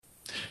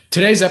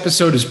Today's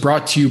episode is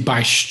brought to you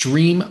by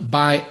Stream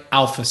by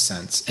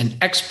AlphaSense, an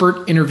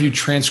expert interview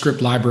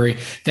transcript library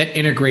that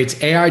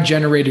integrates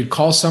AI-generated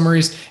call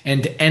summaries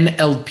and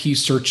NLP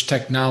search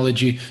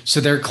technology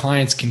so their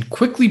clients can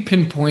quickly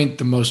pinpoint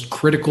the most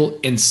critical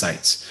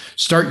insights.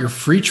 Start your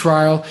free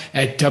trial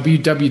at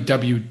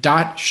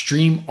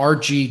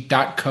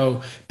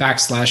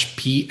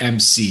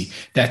www.streamrg.co/PMC.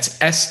 That's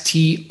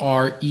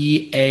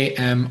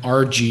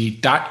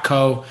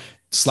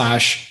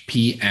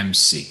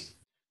STREAMRG.co/PMC.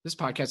 This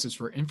podcast is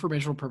for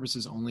informational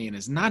purposes only and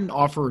is not an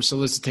offer or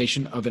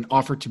solicitation of an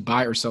offer to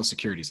buy or sell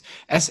securities.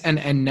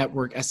 SNN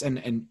Network,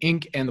 SNN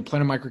Inc., and the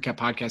Planet Microcap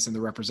Podcast and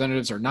the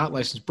representatives are not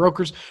licensed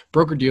brokers,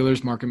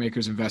 broker-dealers, market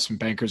makers, investment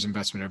bankers,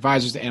 investment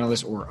advisors,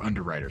 analysts, or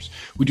underwriters.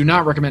 We do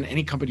not recommend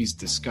any companies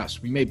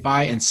discussed. We may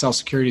buy and sell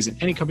securities in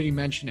any company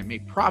mentioned and may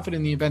profit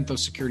in the event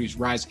those securities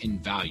rise in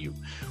value.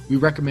 We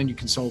recommend you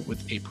consult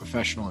with a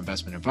professional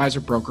investment advisor,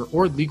 broker,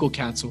 or legal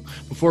counsel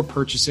before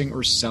purchasing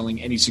or selling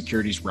any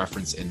securities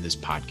referenced in this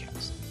podcast.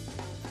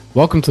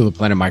 Welcome to the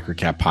Planet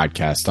Microcap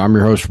Podcast. I'm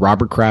your host,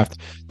 Robert Kraft.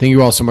 Thank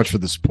you all so much for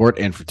the support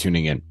and for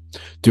tuning in.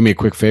 Do me a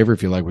quick favor.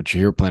 If you like what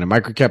you hear, Planet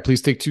Microcap,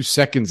 please take 2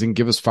 seconds and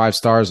give us 5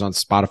 stars on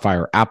Spotify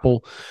or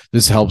Apple.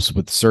 This helps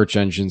with the search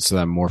engine so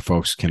that more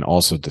folks can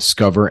also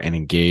discover and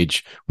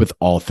engage with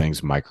all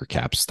things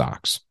microcap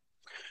stocks.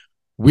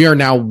 We are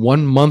now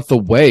 1 month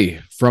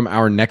away from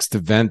our next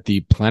event, the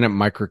Planet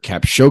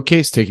Microcap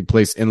Showcase, taking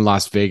place in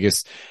Las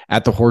Vegas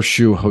at the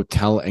Horseshoe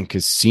Hotel and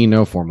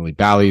Casino, formerly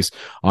Bally's,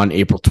 on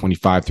April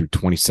 25 through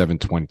 27,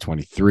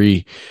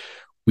 2023.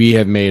 We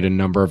have made a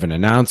number of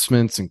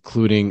announcements,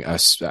 including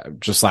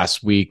just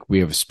last week, we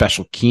have a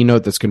special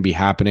keynote that's going to be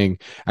happening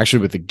actually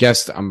with a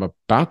guest I'm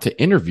about to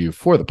interview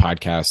for the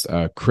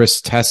podcast,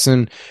 Chris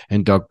Tesson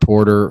and Doug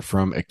Porter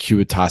from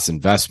Acuitas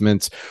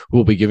Investments, who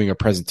will be giving a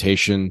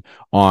presentation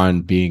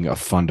on being a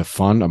fund of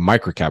fund, a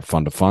microcap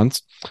fund of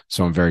funds.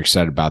 So I'm very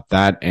excited about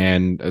that.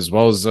 And as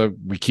well as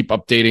we keep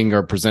updating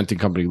our presenting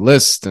company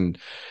list, and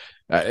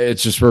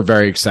it's just, we're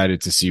very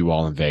excited to see you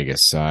all in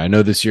Vegas. I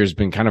know this year has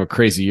been kind of a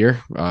crazy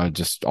year,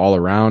 just all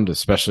around,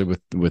 especially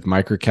with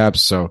microcaps.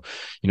 So,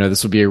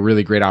 this will be a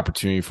really great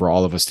opportunity for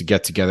all of us to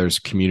get together as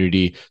a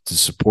community, to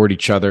support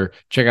each other,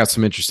 check out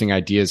some interesting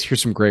ideas, hear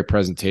some great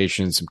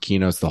presentations, some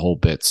keynotes, the whole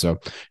bit. So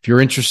if you're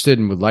interested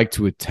and would like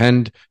to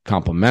attend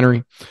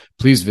complimentary,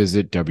 please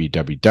visit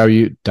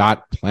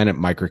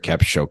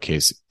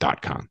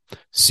www.planetmicrocapshowcase.com.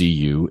 See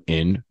you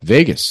in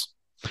Vegas.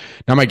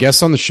 Now, my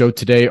guests on the show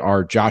today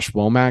are Josh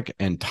Womack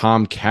and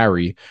Tom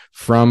Carey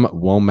from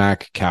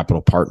Womack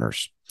Capital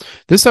Partners.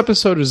 This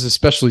episode is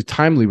especially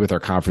timely with our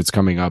conference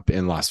coming up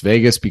in Las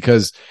Vegas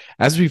because,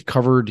 as we've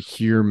covered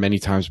here many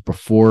times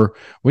before,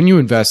 when you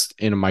invest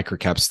in a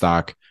microcap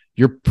stock,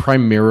 you're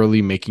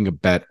primarily making a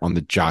bet on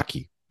the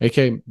jockey,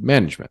 aka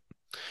management.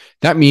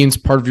 That means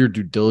part of your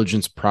due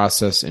diligence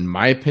process, in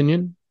my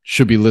opinion,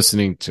 should be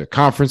listening to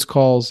conference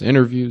calls,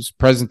 interviews,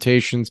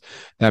 presentations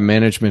that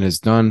management has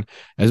done,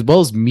 as well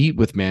as meet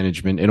with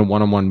management in a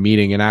one-on-one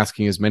meeting and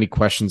asking as many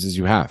questions as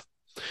you have.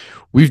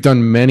 We've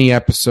done many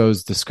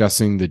episodes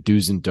discussing the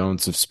do's and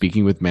don'ts of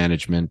speaking with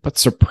management, but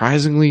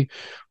surprisingly,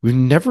 we've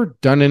never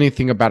done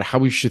anything about how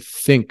we should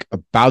think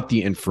about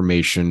the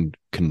information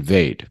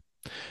conveyed.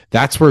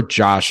 That's where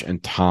Josh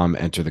and Tom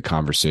enter the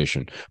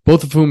conversation,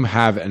 both of whom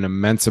have an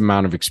immense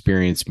amount of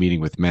experience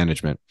meeting with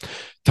management.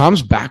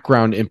 Tom's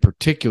background in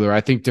particular,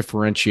 I think,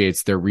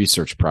 differentiates their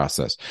research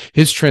process.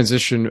 His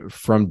transition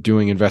from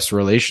doing investor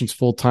relations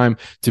full-time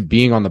to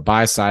being on the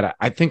buy side,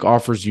 I think,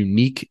 offers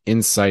unique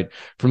insight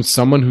from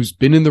someone who's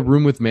been in the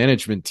room with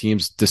management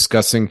teams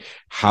discussing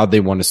how they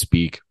want to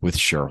speak with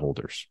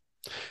shareholders.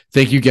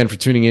 Thank you again for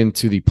tuning in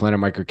to the Planet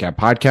Microcap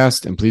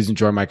Podcast, and please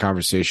enjoy my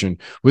conversation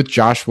with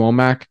Josh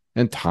Womack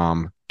and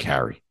Tom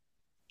Carey.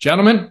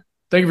 Gentlemen,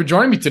 thank you for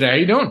joining me today. How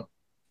you doing?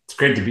 It's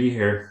great to be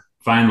here.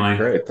 Finally.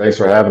 Great. Thanks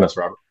for having us,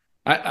 Robert.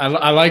 I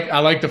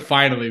like the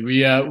finally.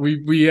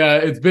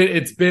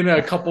 It's been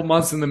a couple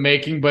months in the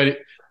making, but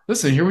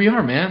listen, here we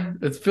are, man.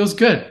 It feels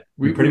good.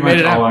 We pretty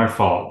much all our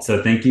fault.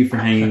 So thank you for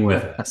hanging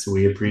with us.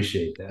 We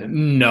appreciate that.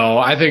 No,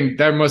 I think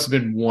there must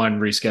have been one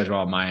reschedule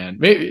on my end.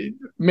 Maybe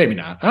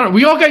not. I don't know.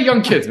 We all got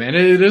young kids, man.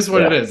 It is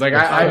what it is. Like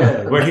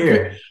we're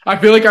here. I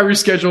feel like I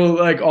reschedule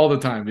like all the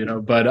time,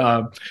 But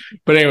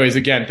anyways,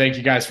 again, thank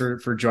you guys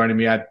for joining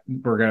me.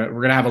 We're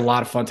gonna have a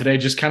lot of fun today.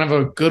 Just kind of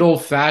a good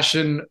old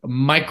fashioned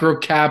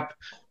microcap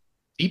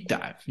deep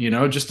dive,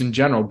 just in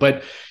general.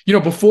 But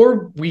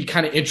before we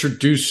kind of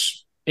introduce,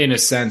 in a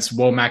sense,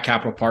 Womack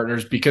Capital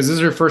Partners, because this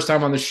is your first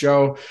time on the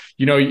show.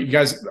 You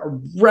guys are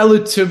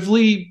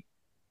relatively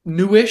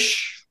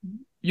newish,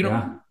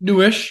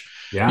 newish.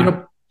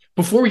 Yeah.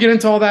 Before we get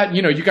into all that,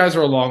 you guys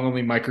are a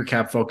long-only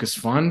microcap focused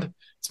fund.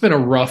 It's been a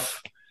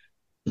rough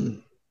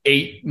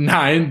 8,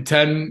 9,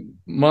 10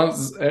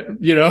 months, how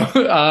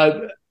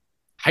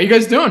you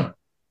guys doing?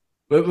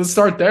 Let's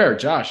start there,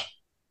 Josh.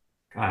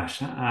 Gosh.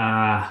 So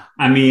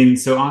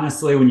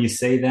honestly, when you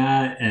say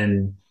that,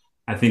 and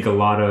I think a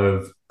lot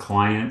of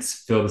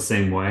clients feel the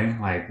same way,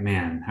 like,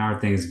 man, how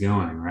are things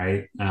going?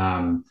 Right.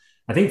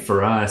 I think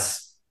for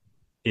us,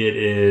 it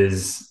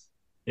is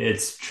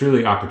it's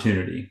truly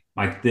opportunity.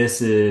 Like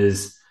this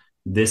is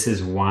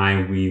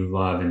why we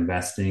love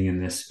investing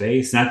in this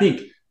space. And I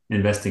think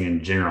investing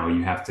in general,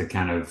 you have to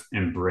kind of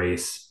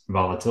embrace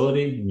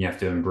volatility and you have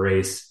to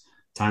embrace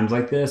times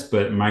like this.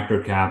 But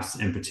microcaps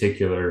in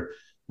particular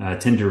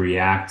tend to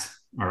react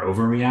or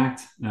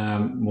overreact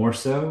more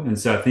so. And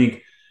so I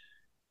think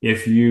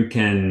if you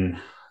can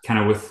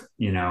kind of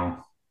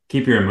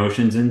keep your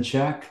emotions in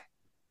check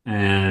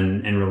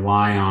and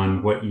rely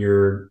on what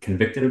you're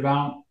convicted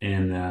about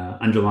and the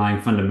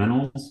underlying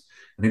fundamentals,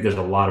 I think there's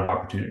a lot of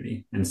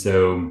opportunity. And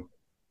so,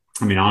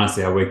 I mean,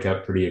 honestly, I wake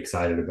up pretty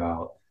excited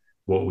about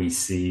what we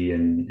see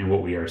and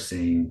what we are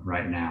seeing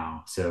right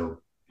now.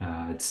 So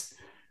it's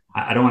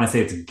I don't want to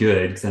say it's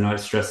good because I know it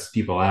stresses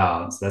people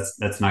out. So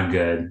that's not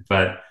good.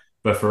 But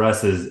for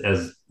us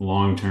as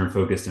long term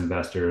focused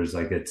investors,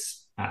 like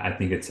I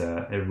think it's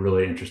a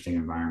really interesting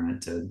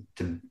environment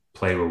to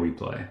play where we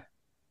play.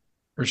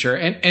 For sure.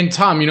 And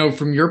Tom,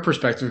 from your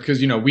perspective,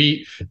 because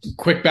we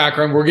quick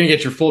background, we're gonna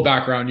get your full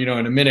background,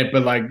 in a minute,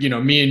 but like,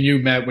 me and you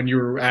met when you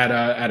were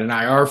at an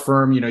IR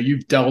firm.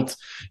 You've dealt,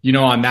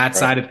 on that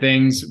side of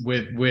things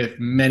with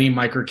many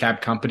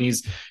microcap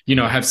companies,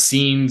 have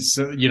seen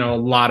a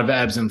lot of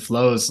ebbs and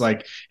flows.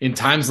 Like in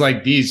times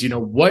like these,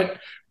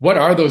 what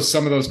are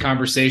some of those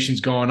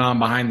conversations going on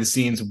behind the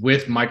scenes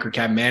with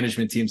microcap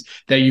management teams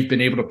that you've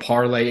been able to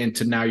parlay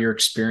into now your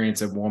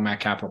experience at Womack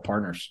Capital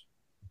Partners?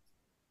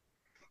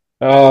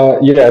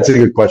 Yeah, it's a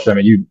good question. I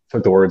mean, you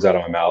took the words out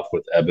of my mouth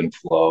with ebb and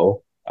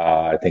flow.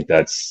 I think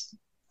that's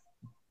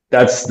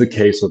the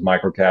case with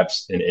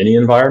microcaps in any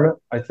environment.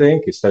 I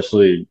think,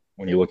 especially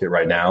when you look at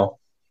right now,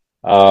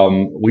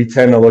 we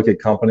tend to look at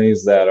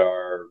companies that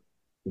are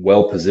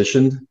well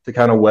positioned to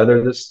kind of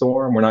weather this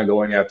storm. We're not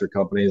going after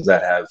companies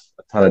that have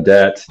a ton of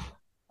debt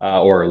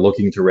or are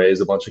looking to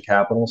raise a bunch of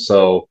capital.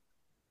 So,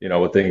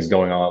 with things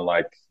going on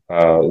like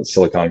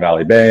Silicon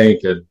Valley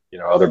Bank and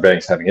other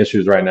banks having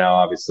issues right now,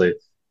 obviously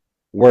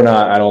we're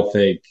not, I don't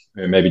think,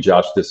 and maybe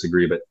Josh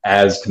disagree, but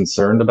as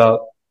concerned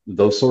about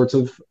those sorts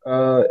of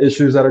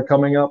issues that are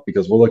coming up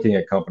because we're looking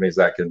at companies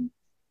that can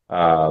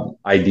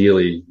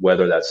ideally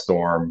weather that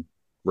storm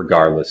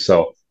regardless.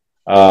 So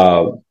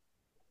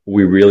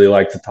we really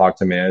like to talk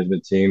to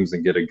management teams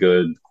and get a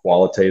good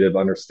qualitative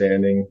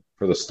understanding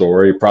for the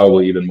story,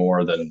 probably even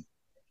more than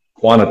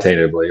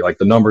quantitatively. Like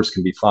the numbers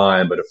can be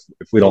fine, but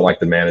if we don't like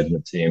the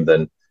management team,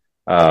 then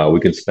we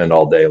can spend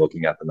all day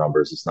looking at the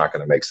numbers. It's not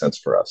going to make sense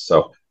for us.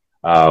 So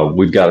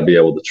we've got to be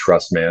able to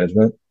trust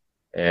management,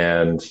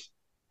 and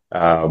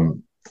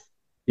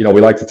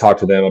we like to talk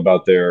to them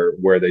about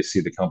where they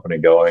see the company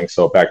going.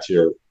 So back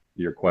to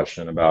your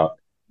question about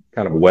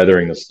kind of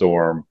weathering the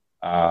storm.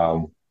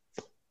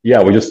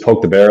 Yeah, we just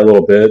poke the bear a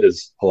little bit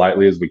as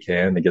politely as we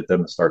can to get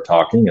them to start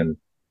talking and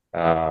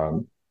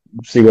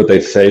see what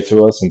they say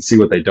to us and see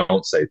what they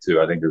don't say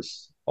too. I think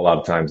there's a lot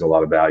of times a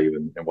lot of value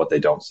in what they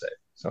don't say.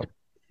 So.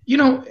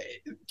 You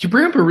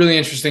bring up a really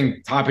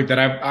interesting topic that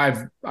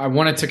I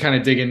wanted to kind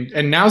of dig in,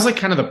 and now's like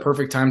kind of the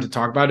perfect time to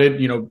talk about it.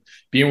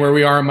 Being where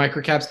we are in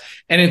microcaps,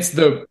 and it's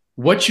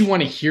what you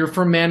want to hear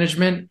from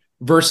management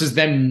versus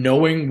them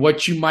knowing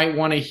what you might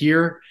want to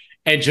hear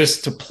and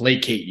just to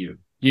placate you.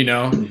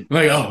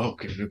 Like, oh,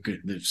 okay,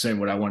 they're saying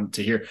what I wanted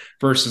to hear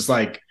versus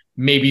like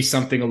maybe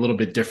something a little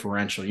bit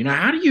differential.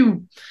 How do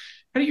you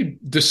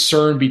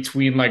discern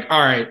between like,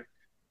 all right,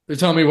 they're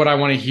telling me what I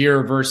want to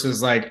hear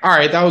versus like, all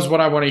right, that was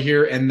what I want to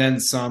hear. And then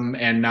some,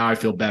 and now I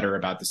feel better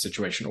about the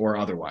situation or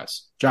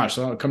otherwise. Josh,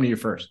 so I'll come to you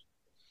first.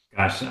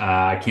 Gosh,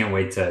 I can't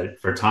wait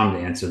for Tom to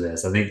answer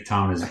this. I think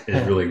Tom is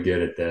really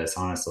good at this,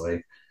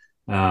 honestly.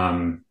 So,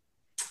 I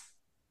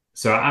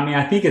mean,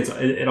 I think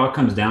it all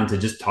comes down to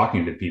just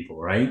talking to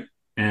people, right?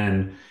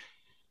 And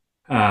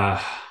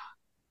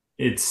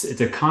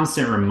it's a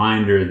constant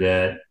reminder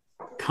that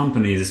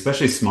companies,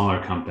 especially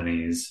smaller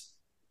companies,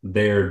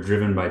 they're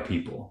driven by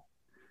people.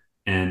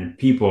 And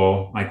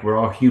people, like we're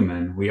all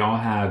human, we all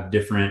have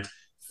different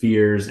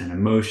fears and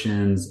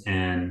emotions,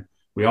 and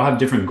we all have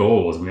different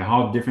goals. We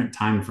all have different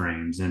time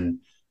frames.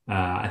 And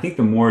I think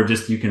the more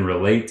just you can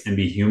relate and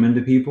be human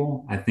to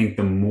people, I think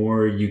the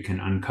more you can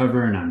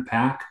uncover and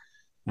unpack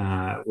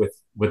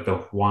with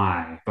the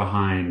why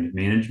behind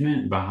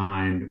management,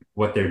 behind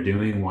what they're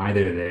doing, why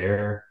they're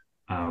there,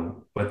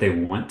 what they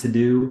want to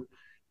do.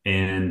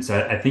 And so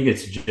I think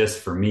it's just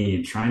for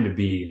me trying to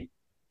be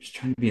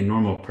a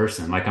normal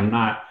person. Like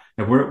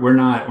we're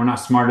not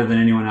smarter than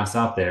anyone else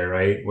out there,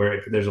 right?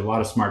 Where there's a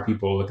lot of smart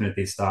people looking at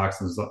these stocks,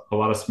 and there's a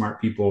lot of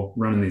smart people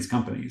running these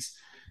companies.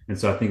 And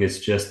so I think it's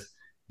just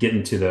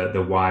getting to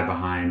the why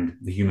behind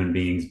the human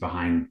beings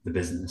behind the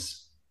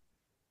business.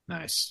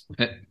 Nice.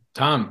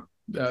 Tom,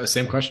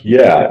 same question.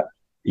 Yeah.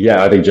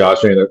 I think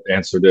Josh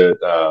answered it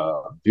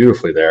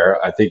beautifully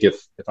there. I think if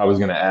I was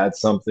going to add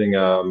something,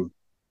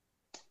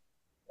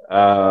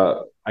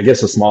 I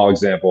guess a small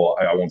example,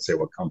 I won't say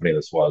what company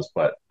this was,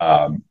 but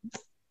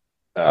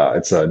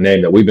it's a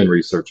name that we've been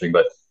researching,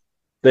 but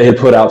they had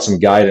put out some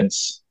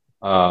guidance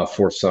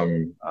for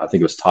some, I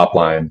think it was top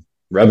line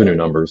revenue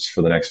numbers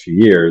for the next few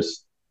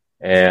years.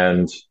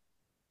 And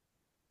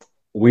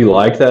we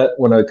like that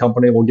when a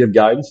company will give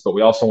guidance, but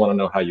we also want to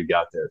know how you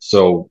got there.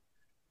 So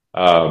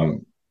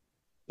um,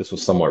 this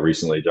was somewhat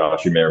recently,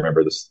 Josh. You may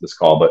remember this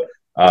call,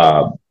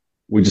 but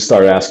we just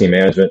started asking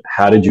management,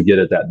 how did you get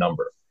at that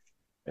number?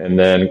 And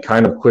then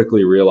kind of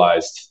quickly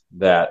realized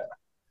that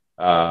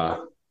uh,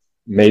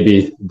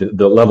 maybe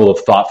the level of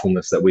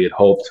thoughtfulness that we had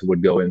hoped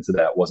would go into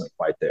that wasn't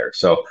quite there.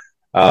 So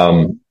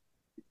um,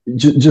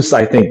 just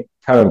I think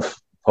kind of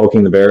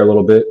poking the bear a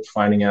little bit,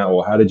 finding out,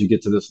 well, how did you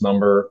get to this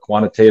number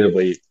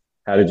quantitatively?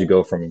 How did you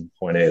go from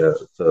point A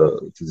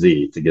to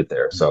Z to get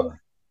there? So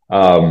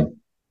um,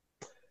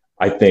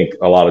 I think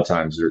a lot of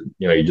times,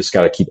 you just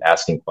got to keep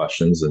asking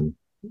questions and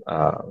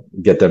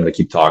get them to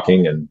keep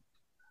talking. And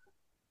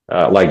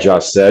like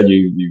Josh said,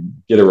 you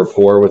get a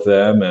rapport with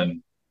them,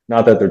 and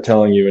not that they're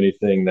telling you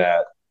anything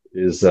that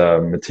is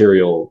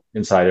material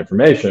inside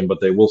information, but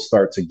they will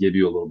start to give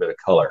you a little bit of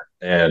color,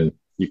 and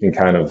you can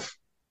kind of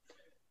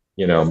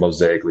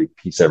mosaically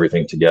piece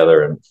everything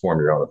together and form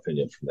your own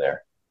opinion from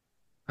there.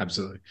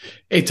 Absolutely.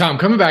 Hey, Tom,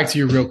 coming back to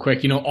you real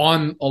quick,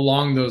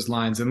 along those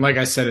lines, and like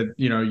I said,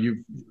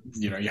 you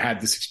had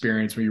this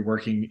experience where you're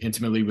working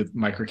intimately with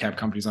microcap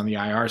companies on the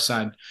IR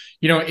side,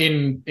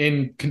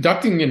 in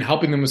conducting and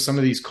helping them with some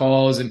of these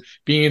calls and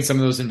being in some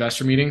of those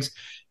investor meetings.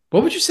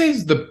 What would you say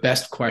is the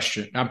best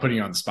question? I'm putting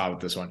you on the spot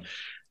with this one.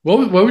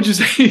 What would you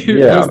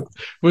say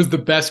was the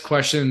best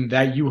question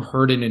that you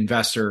heard an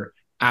investor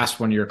ask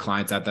one of your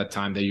clients at that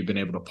time that you've been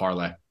able to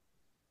parlay?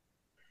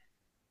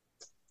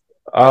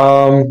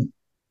 I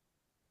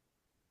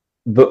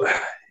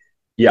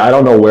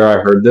don't know where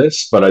I heard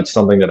this, but it's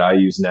something that I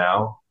use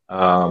now.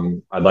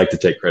 I'd like to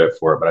take credit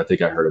for it, but I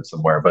think I heard it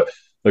somewhere. But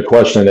the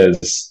question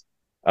is,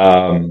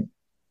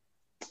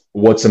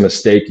 what's a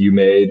mistake you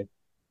made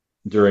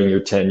during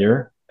your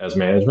tenure as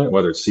management,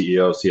 whether it's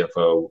CEO,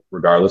 CFO,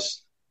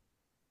 regardless?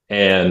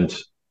 And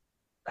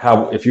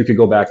if you could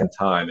go back in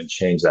time and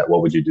change that,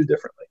 what would you do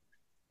differently?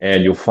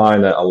 And you'll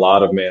find that a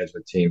lot of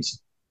management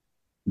teams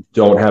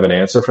don't have an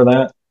answer for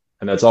that.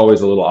 And that's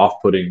always a little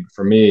off-putting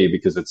for me,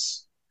 because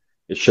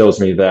it shows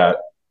me that,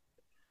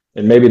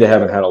 and maybe they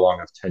haven't had a long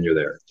enough tenure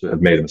there to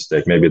have made a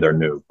mistake. Maybe they're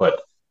new,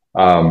 but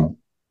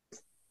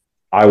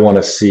I want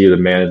to see the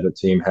management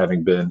team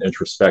having been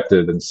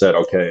introspective and said,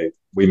 okay,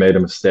 we made a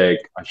mistake.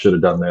 I should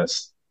have done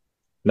this.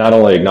 Not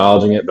only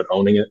acknowledging it, but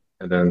owning it.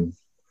 And then,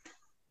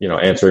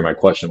 answering my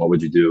question, what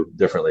would you do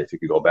differently if you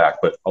could go back?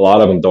 But a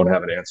lot of them don't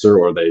have an answer,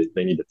 or they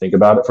need to think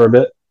about it for a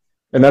bit.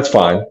 And that's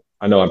fine.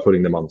 I know I'm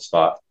putting them on the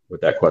spot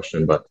with that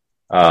question, but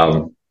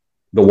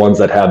the ones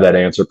that have that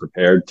answer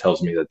prepared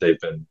tells me that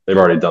they've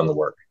already done the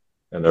work,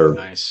 and they're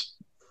nice.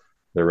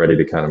 They're ready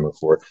to kind of move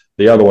forward.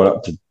 The other one,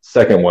 the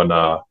second one,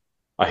 I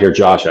hear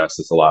Josh ask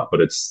this a lot,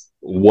 but it's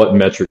what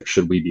metrics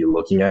should we be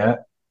looking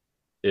at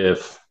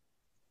if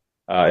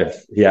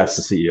he asked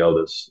the CEO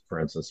this, for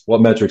instance,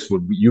 what metrics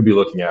would you be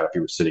looking at if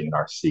you were sitting in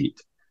our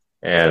seat?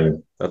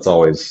 And that's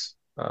always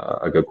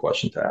a good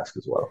question to ask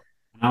as well.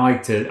 I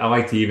like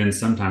to even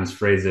sometimes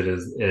phrase it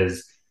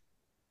as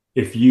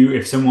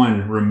if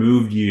someone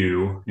removed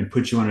you and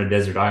put you on a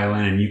desert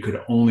island and you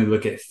could only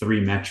look at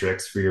 3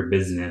 metrics for your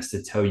business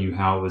to tell you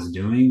how it was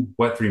doing,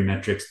 what 3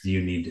 metrics do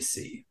you need to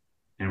see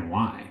and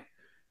why?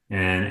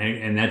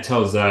 And that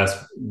tells us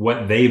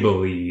what they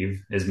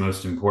believe is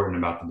most important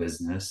about the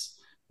business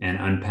and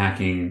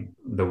unpacking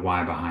the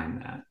why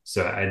behind that.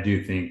 So I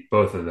do think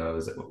both of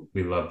those,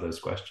 we love those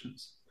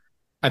questions.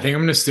 I think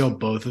I'm going to steal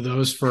both of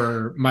those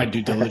for my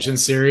due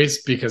diligence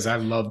series, because I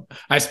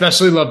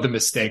especially love the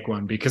mistake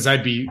one, because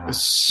I'd be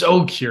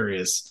so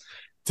curious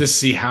to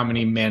see how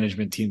many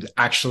management teams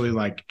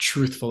actually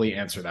truthfully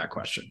answer that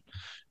question.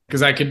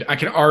 Because I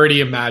can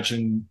already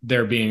imagine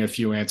there being a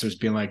few answers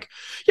being like,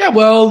 yeah,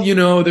 well,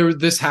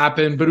 this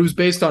happened, but it was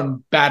based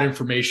on bad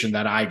information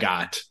that I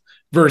got,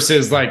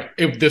 versus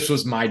if this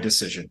was my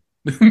decision.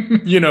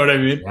 You know what I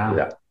mean?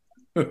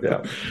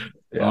 Yeah.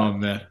 Oh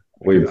man.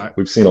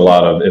 We've seen a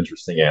lot of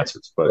interesting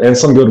answers, and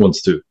some good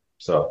ones too.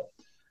 So,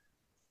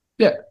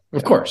 yeah,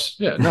 of course,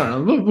 yeah.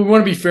 No, we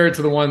want to be fair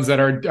to the ones that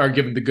are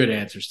given the good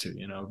answers too.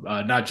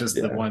 Not just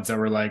the ones that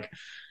were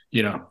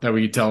that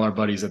we tell our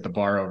buddies at the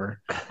bar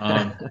over.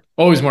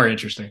 Always more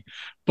interesting.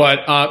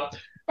 But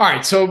all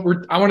right,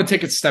 so I want to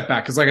take a step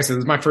back, because, like I said,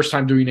 this is my first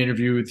time doing an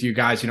interview with you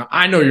guys.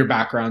 I know your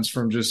backgrounds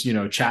from just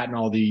chatting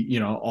all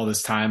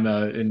this time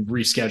and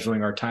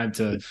rescheduling our time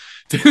to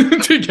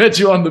get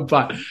you on the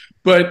pod.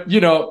 But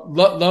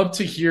love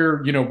to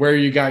hear where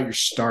you got your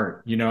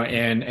start,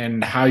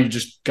 and how you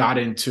just got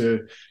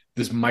into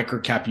this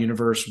microcap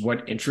universe,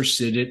 what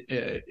interested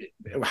it,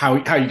 how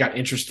you got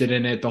interested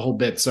in it, the whole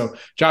bit. So,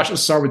 Josh,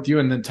 let's start with you,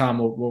 and then Tom,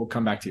 we'll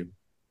come back to you.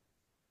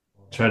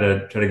 Try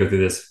to go through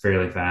this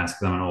fairly fast,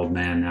 because I'm an old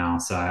man now,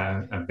 so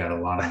I've got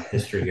a lot of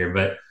history here.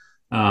 But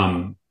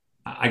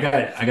I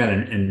got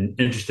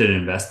interested in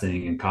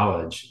investing in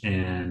college,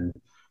 and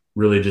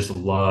really just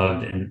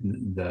loved,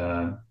 and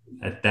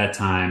at that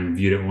time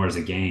viewed it more as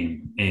a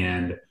game,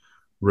 and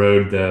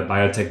rode the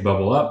biotech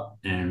bubble up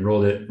and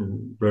rode it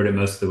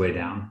most of the way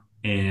down.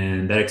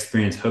 And that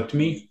experience hooked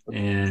me.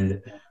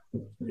 And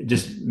it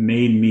just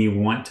made me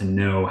want to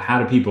know,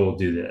 how do people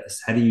do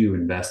this? How do you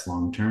invest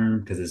long term?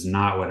 Because it's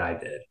not what I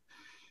did.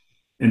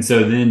 And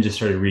so then just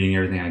started reading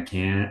everything I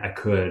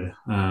could.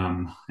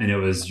 And it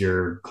was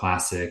your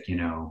classic,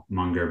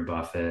 Munger,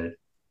 Buffett,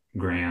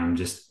 Graham,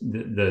 just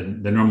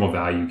the normal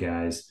value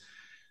guys.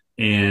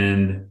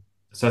 And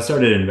so I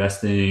started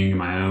investing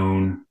my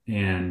own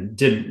and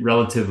did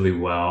relatively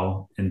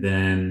well. And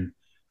then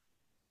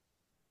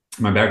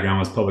my background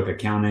was public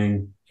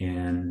accounting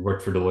and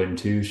worked for Deloitte and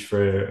Touche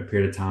for a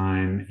period of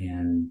time,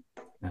 and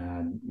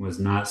was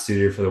not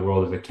suited for the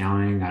world of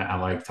accounting. I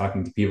like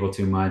talking to people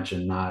too much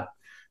and not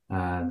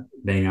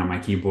banging on my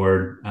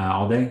keyboard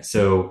all day.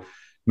 So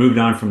moved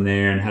on from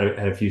there and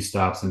had a few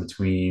stops in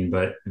between,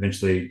 but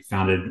eventually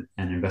founded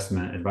an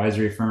investment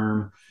advisory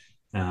firm.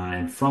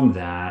 And from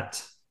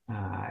that,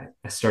 I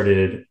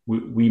started,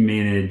 we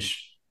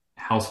manage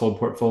household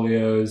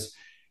portfolios.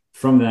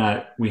 From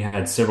that, we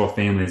had several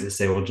families that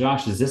say, well,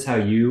 Josh, is this how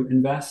you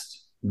invest?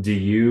 Do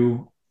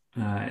you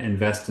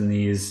invest in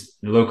these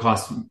low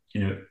cost,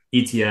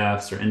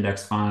 ETFs or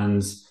index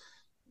funds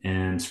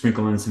and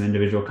sprinkle in some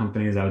individual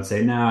companies? I would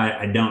say, no,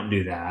 I don't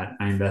do that.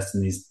 I invest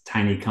in these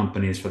tiny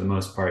companies for the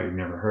most part you've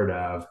never heard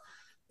of.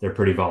 They're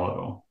pretty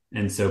volatile.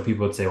 And so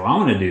people would say, well, I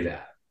want to do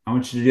that. I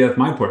want you to do that with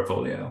my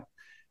portfolio.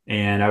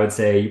 And I would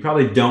say, you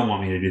probably don't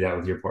want me to do that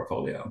with your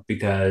portfolio,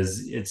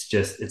 because it's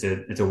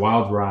a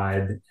wild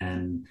ride,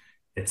 and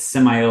it's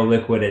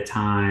semi-illiquid at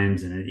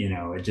times. And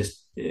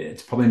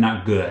it's probably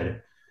not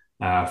good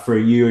for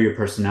you or your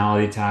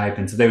personality type.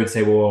 And so they would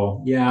say,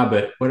 well, yeah,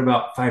 but what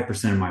about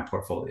 5% of my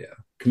portfolio?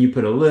 Can you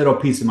put a little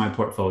piece of my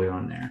portfolio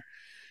in there?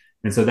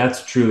 And so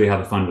that's truly how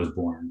the fund was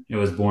born. It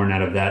was born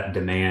out of that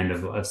demand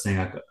of saying,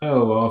 like,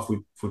 oh, well, if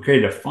we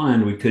created a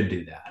fund, we could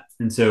do that.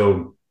 And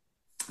so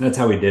that's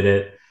how we did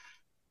it.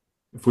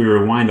 If we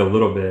rewind a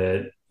little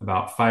bit,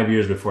 about 5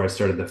 years before I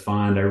started the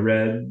fund, I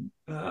read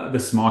The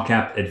Small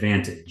Cap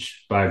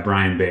Advantage by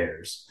Brian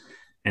Bears.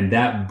 And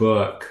that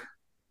book,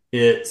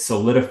 it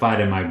solidified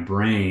in my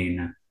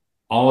brain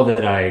all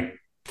that I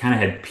kind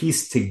of had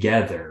pieced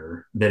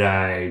together that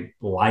I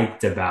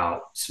liked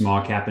about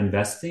small cap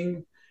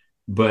investing.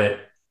 But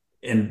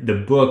and the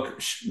book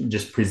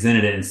just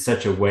presented it in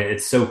such a way,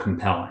 it's so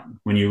compelling.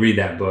 When you read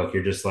that book,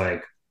 you're just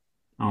like,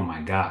 oh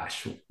my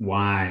gosh,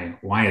 why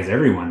is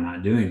everyone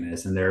not doing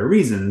this? And there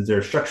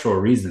are structural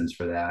reasons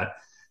for that.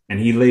 And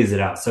he lays it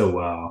out so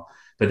well.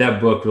 But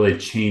that book really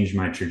changed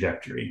my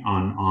trajectory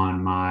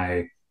on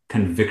my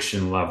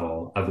conviction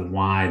level of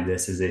why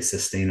this is a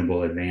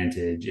sustainable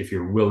advantage if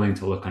you're willing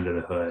to look under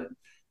the hood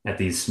at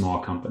these small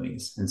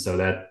companies. And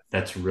so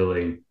that's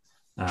really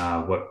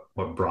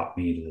what brought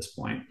me to this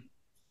point.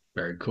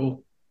 Very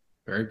cool.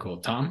 Very cool.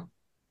 Tom?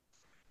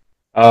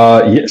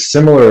 Yeah,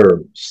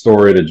 similar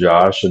story to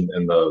Josh in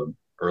the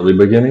early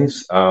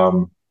beginnings.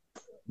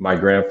 My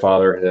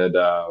grandfather had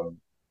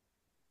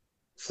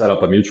set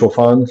up a mutual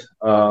fund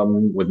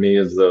with me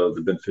as the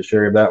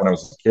beneficiary of that when I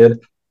was a kid.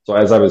 So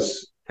as I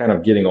was kind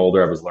of getting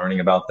older, I was learning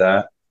about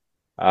that.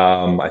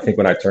 I think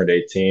when I turned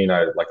 18,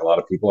 like a lot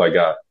of people, I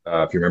got,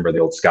 if you remember the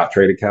old Scott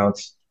trade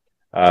accounts,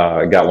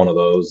 I got one of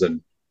those, and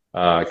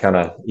kind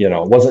of,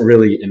 wasn't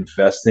really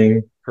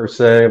investing per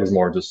se. It was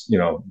more just,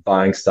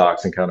 buying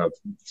stocks and kind of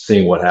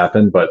seeing what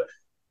happened. But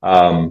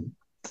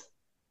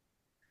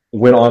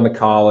went on to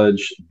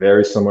college,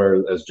 very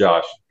similar as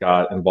Josh,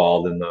 got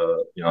involved in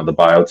the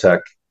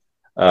biotech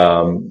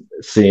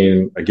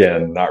scene.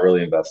 Again, not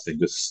really investing,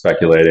 just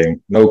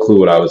speculating. No clue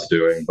what I was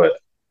doing, but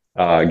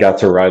got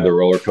to ride the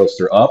roller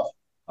coaster up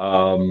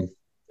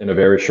in a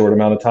very short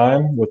amount of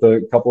time with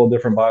a couple of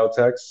different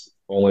biotechs,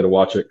 only to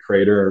watch it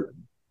crater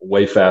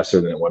way faster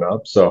than it went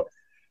up. So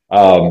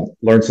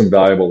learned some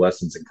valuable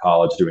lessons in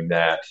college doing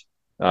that.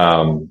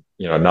 Not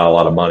a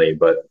lot of money,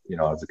 but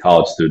as a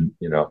college student,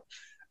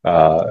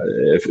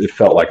 it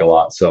felt like a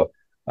lot. So,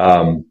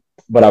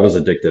 but I was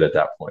addicted at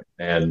that point,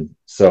 and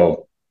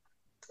so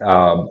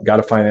got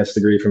a finance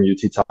degree from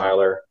UT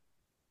Tyler.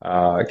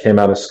 Came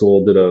out of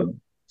school, did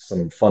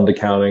some fund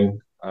accounting,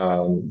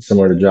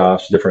 similar to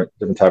Josh, different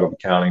type of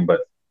accounting,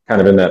 but kind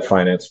of in that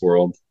finance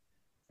world,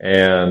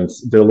 and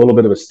did a little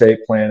bit of estate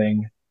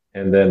planning.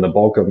 And then the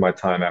bulk of my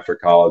time after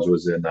college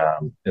was in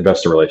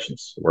investor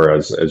relations,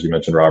 whereas, as you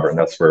mentioned, Robert, and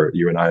that's where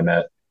you and I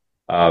met.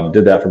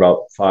 Did that for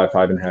about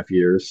 5.5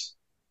 years,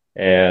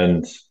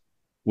 and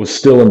was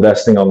still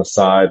investing on the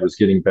side, was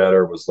getting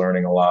better, was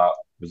learning a lot,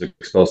 was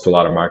exposed to a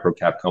lot of micro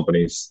cap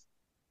companies,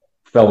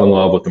 fell in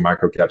love with the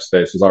micro cap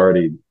space, was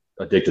already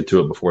addicted to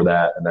it before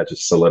that, and that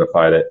just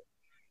solidified it.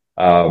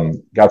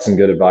 Got some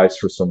good advice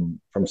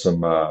from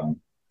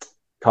some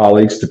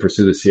colleagues to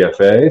pursue the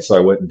CFA, so I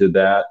went and did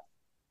that.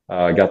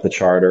 Got the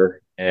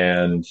charter,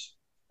 and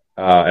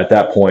at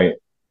that point,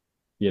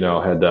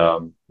 had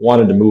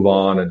wanted to move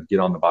on and get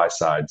on the buy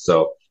side.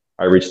 So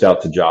I reached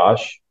out to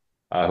Josh,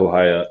 who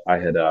I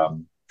had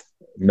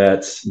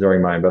met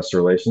during my investor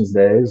relations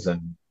days,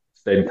 and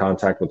stayed in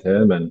contact with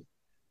him. And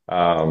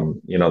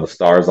the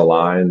stars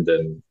aligned,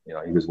 and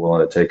he was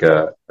willing to take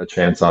a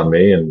chance on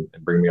me and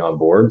bring me on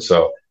board.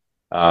 So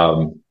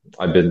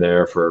I've been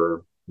there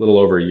for little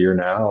over a year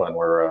now, and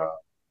we're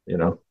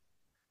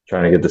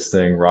trying to get this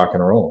thing rock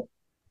and roll.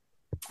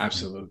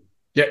 Absolutely.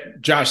 Yeah,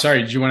 Josh,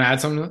 sorry, did you want to add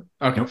something to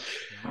that? Okay. Nope.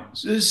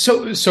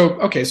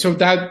 So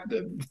that,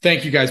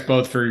 thank you guys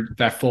both for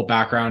that full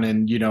background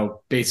and,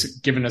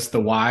 giving us the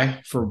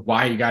why for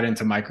why you got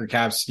into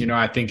microcaps.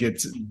 I think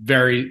it's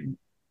very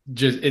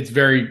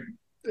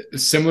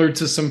similar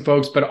to some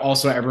folks, but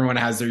also everyone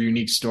has their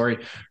unique story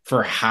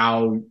for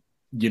how,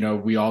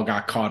 we all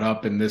got caught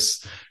up in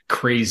this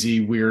crazy,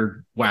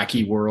 weird,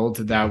 wacky world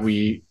that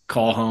we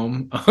call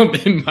home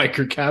in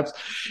microcaps,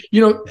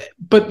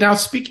 but now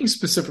speaking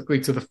specifically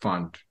to the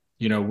fund,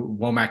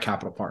 Womack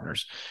Capital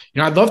Partners,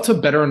 I'd love to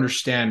better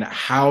understand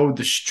how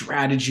the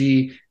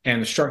strategy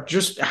and the structure,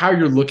 just how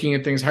you're looking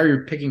at things, how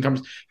you're picking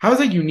companies, how is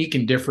that unique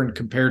and different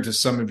compared to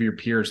some of your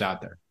peers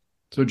out there?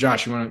 So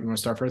Josh, you want to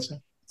start first?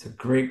 It's a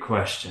great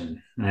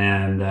question.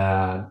 And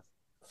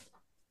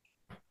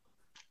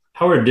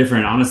how we're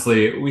different,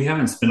 honestly, we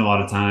haven't spent a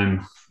lot of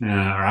time, or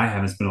I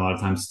haven't spent a lot of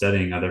time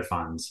studying other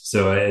funds.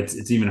 So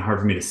it's even hard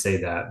for me to say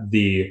that.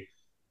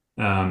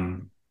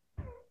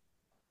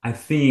 I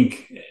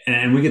think,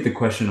 and we get the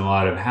question a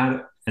lot of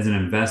how, as an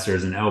investor,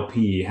 as an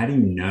LP, how do you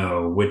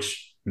know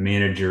which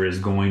manager is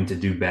going to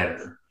do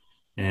better?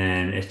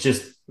 And it's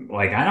just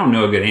like, I don't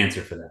know a good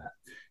answer for that.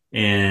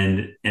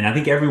 And I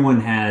think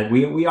everyone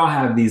we all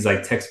have these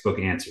like textbook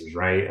answers,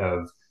 right?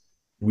 Of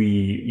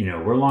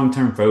we're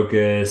long-term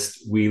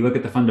focused. We look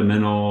at the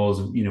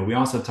fundamentals, we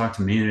also talk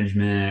to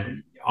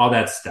management, all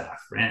that stuff.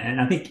 And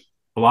I think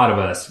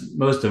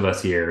most of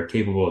us here are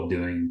capable of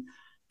doing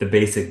the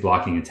basic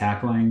blocking and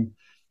tackling.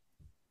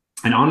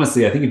 And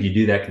honestly, I think if you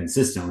do that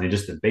consistently,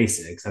 just the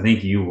basics, I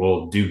think you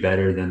will do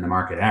better than the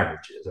market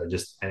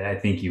averages. I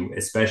think you,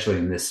 especially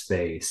in this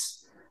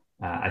space,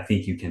 I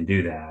think you can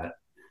do that.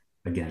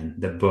 Again,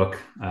 the book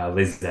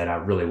lays that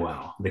out really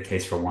well, the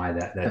case for why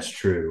that's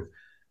true.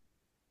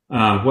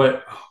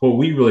 What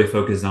we really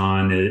focus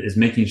on is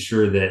making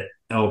sure that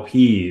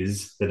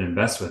LPs that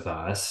invest with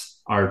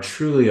us are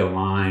truly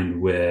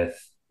aligned with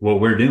what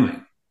we're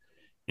doing.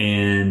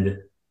 And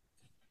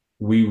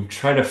we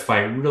try to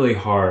fight really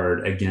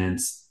hard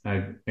against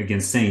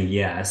saying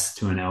yes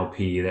to an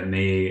LP that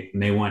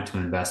may want to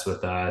invest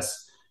with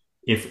us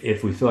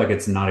if we feel like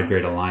it's not a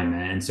great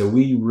alignment. And so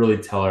we really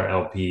tell our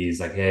LPs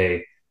like,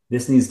 hey,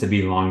 this needs to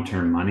be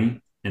long-term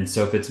money. And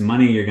so if it's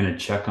money you're going to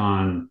check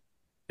on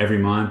every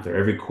month or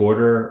every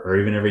quarter or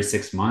even every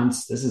 6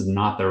 months, this is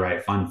not the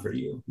right fund for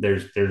you.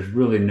 There's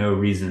really no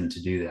reason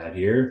to do that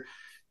here.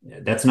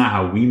 That's not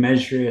how we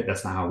measure it.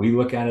 That's not how we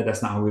look at it.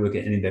 That's not how we look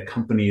at any of the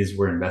companies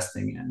we're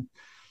investing in.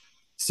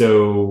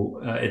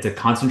 So it's a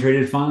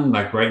concentrated fund.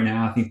 Like right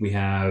now, I think we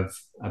have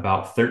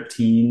about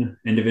 13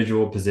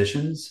 individual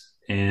positions,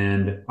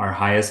 and our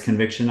highest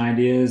conviction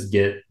ideas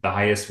get the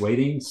highest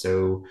weighting.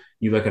 So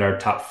you look at our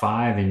top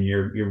 5 and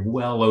you're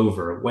way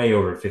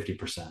over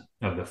 50%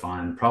 of the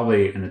fund.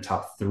 Probably in the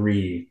top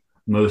 3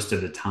 most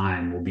of the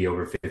time will be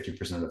over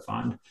 50% of the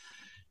fund.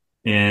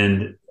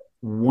 And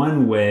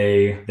one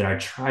way that I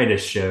try to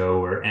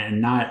show,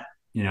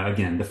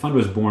 again, the fund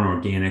was born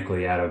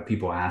organically out of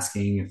people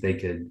asking if they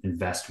could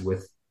invest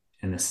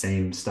in the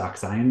same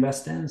stocks I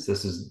invest in. So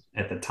this is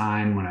at the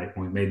time when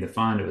we made the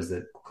fund, it was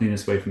the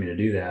cleanest way for me to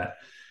do that.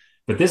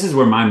 But this is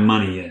where my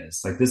money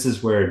is. Like, this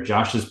is where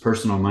Josh's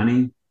personal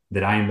money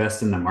that I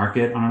invest in the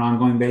market on an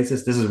ongoing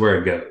basis, this is where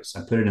it goes.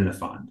 I put it in the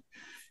fund.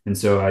 And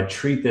so I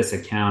treat this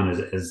account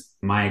as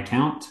my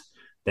account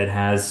that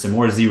has some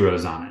more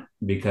zeros on it,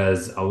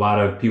 because a lot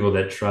of people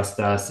that trust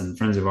us and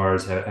friends of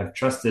ours have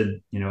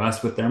trusted,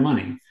 us with their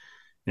money.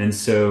 And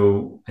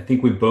so I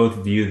think we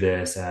both view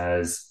this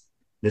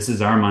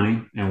is our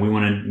money and we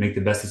want to make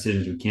the best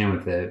decisions we can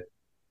with it.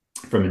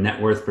 From a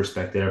net worth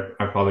perspective,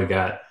 I probably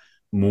got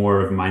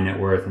more of my net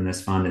worth in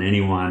this fund than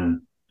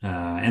anyone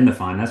in the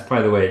fund. That's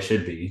probably the way it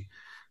should be.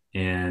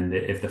 And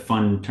if the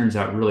fund turns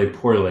out really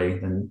poorly,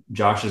 then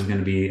Josh is going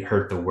to be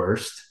hurt the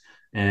worst.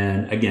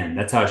 And again,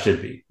 that's how it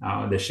should be.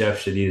 The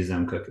chef should eat his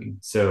own cooking.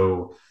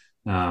 So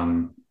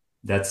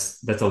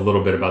that's a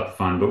little bit about the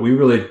fund, but we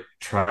really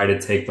try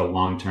to take the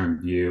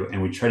long-term view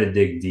and we try to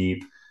dig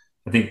deep.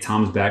 I think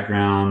Tom's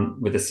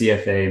background with the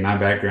CFA, my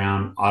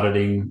background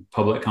auditing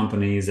public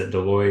companies at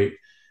Deloitte,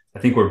 I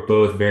think we're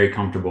both very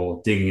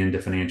comfortable digging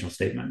into financial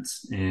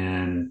statements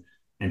and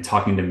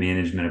talking to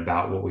management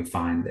about what we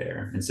find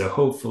there. And so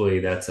hopefully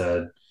that's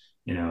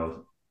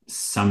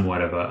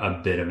somewhat of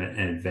a bit of an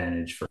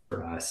advantage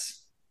for us.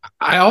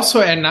 I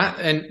also, and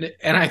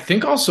I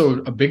think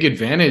also a big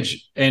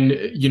advantage, and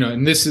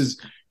this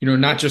is,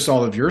 not just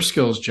all of your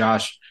skills,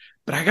 Josh,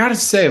 but I got to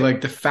say,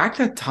 like, the fact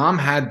that Tom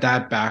had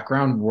that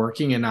background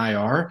working in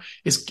IR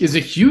is a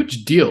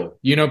huge deal.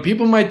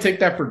 People might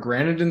take that for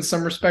granted in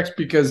some respects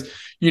because,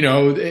 we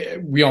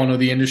all know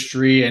the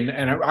industry and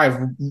I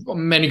have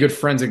many good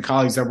friends and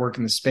colleagues that work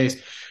in the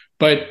space,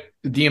 but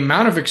the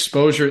amount of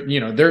exposure,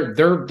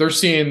 they're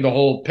seeing the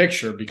whole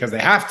picture because they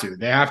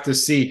have to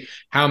see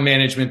how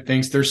management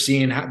thinks. They're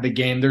seeing how the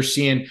game, they're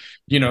seeing,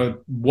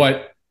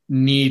 what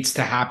needs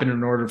to happen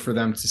in order for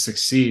them to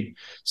succeed.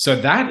 So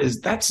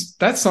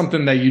that's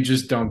something that you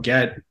just don't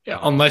get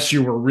unless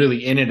you were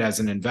really in it as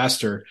an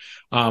investor,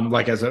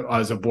 like as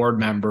a board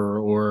member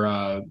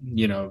or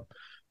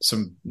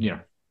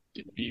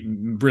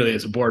really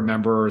as a board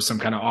member or some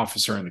kind of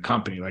officer in the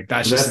company. Like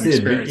that's just an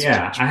experience.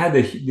 Yeah, I had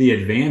the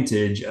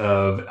advantage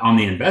of, on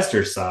the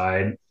investor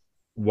side,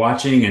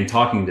 watching and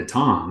talking to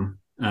Tom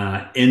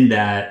what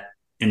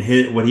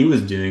he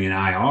was doing in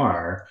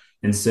IR.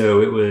 And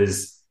so it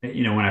was,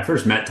 when I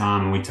first met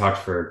Tom and we talked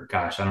for,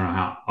 gosh, I don't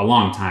know a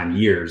long time,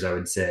 years, I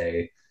would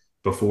say,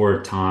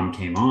 before Tom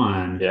came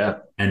on. Yeah.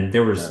 And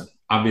there was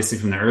obviously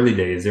from the early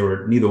days,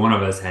 neither one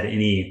of us had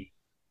any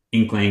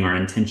inkling or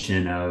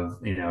intention of,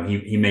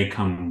 he may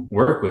come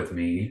work with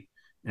me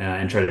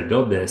and try to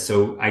build this.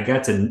 So I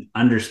got to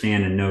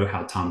understand and know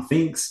how Tom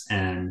thinks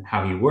and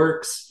how he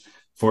works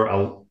for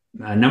a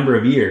number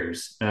of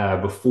years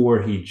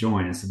before he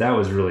joined. And so that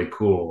was really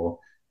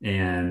cool.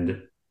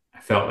 And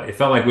it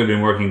felt like we've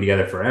been working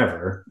together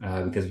forever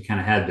because we kind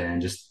of had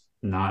been, just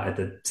not at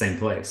the same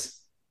place.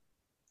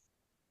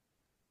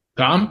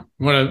 Tom,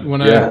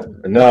 want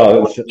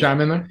to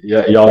chime in there?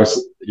 Yeah,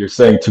 you're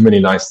saying too many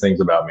nice things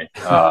about me.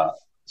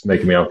 It's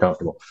making me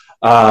uncomfortable.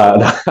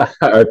 I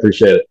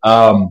appreciate it.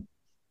 And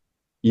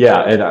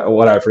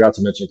what I forgot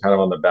to mention kind of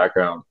on the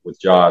background with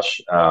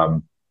Josh,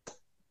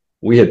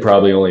 we had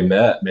probably only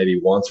met maybe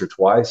once or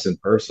twice in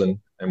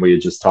person, and we had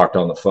just talked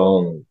on the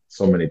phone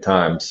so many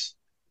times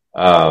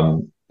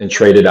and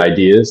traded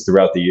ideas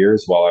throughout the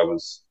years while I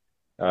was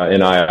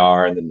in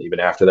IR, and then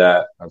even after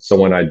that. So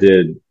when I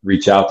did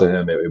reach out to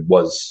him, it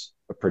was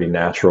a pretty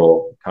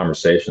natural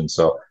conversation.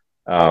 So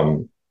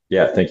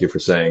thank you for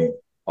saying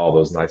all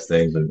those nice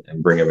things and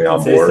bringing me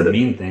on board. Say some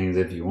mean things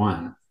if you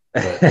want.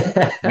 But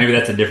maybe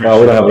that's a different.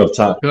 We don't have enough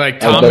time. Like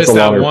Tom missed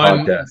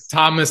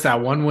that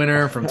one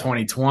winner from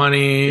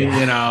 2020.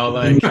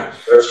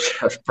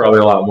 There's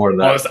probably a lot more than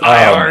that. Most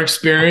IR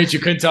experience. You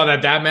couldn't tell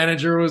that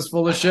manager was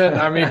full of shit.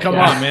 I mean, come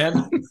on,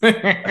 man.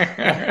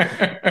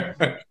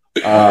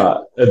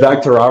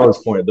 Back to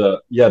Robert's point, the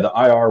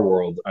IR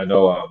world. I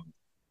know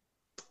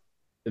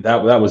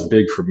that was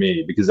big for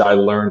me because I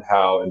learned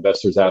how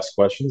investors ask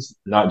questions,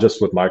 not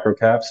just with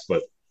microcaps,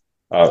 but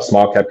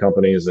small cap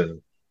companies and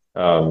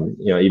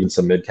even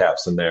some mid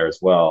caps in there as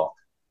well.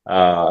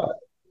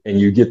 And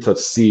you get to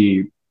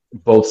see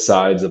both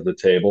sides of the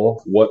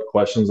table. What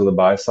questions are the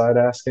buy side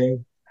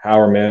asking? How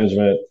are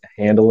management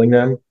handling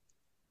them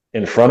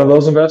in front of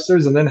those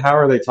investors? And then how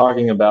are they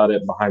talking about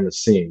it behind the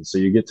scenes? So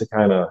you get to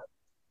kind of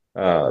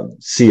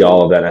see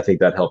all of that. And I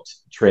think that helped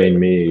train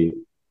me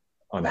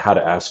on how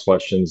to ask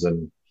questions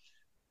and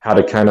how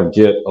to kind of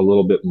get a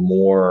little bit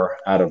more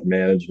out of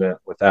management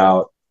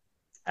without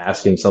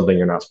asking something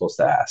you're not supposed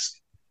to ask.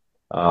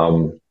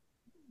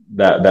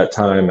 That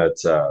time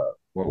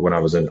when I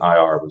was in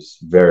IR was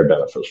very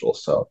beneficial.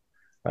 So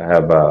I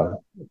have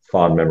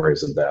fond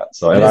memories of that.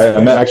 So and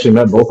I actually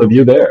met both of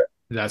you there.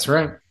 That's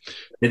right.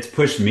 It's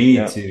pushed me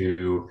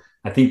to,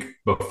 I think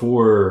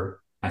before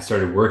I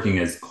started working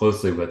as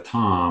closely with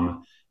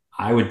Tom,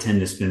 I would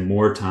tend to spend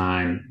more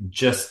time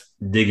just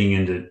digging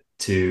into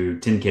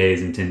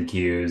 10Ks and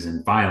 10Qs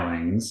and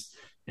filings.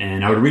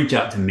 And I would reach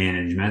out to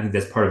management. I think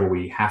that's part of what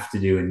we have to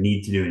do and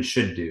need to do and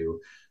should do.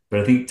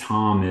 But I think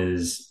Tom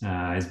has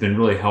been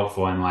really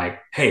helpful in like,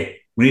 hey,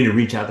 we need to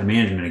reach out to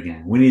management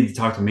again. We need to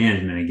talk to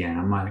management again.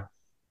 I'm like,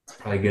 it's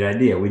probably a good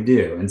idea. We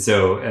do. And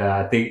so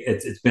I think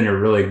it's been a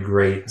really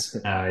great,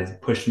 it's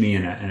pushed me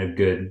in a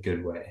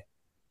good way.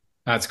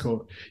 That's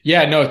cool.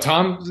 Yeah, no,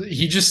 Tom,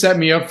 he just set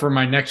me up for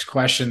my next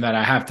question that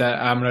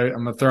I'm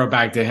gonna throw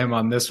back to him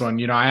on this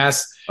one. I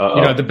asked,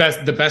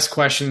 the best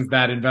questions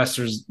that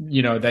investors,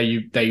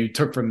 that you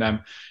took from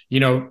them.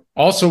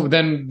 Also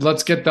then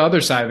let's get the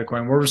other side of the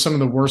coin. What were some of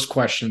the worst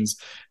questions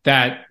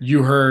that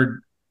you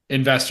heard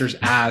investors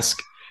ask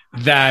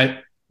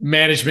that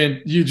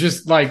management, you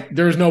just like,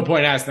 there's no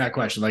point asking that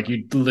question. Like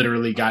you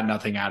literally got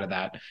nothing out of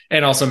that.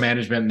 And also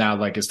management now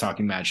like is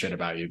talking mad shit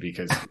about you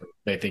because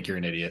they think you're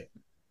an idiot.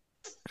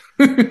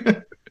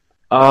 I've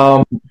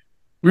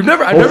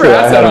never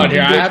asked that on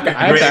here. I have to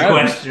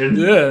question.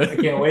 Yeah. I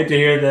can't wait to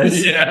hear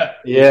this.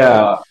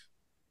 Yeah.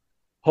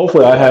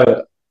 Hopefully I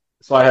haven't.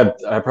 So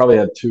I probably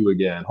had two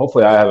again.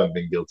 Hopefully I haven't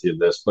been guilty of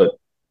this, but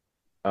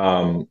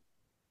when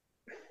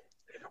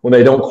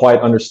they don't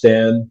quite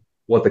understand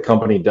what the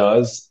company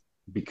does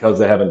because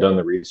they haven't done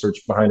the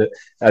research behind it.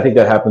 I think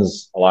that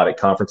happens a lot at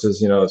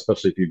conferences,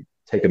 especially if you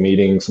take a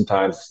meeting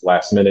sometimes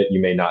last minute,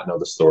 you may not know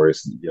the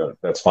stories,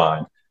 that's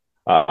fine.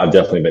 I've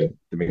definitely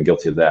been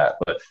guilty of that,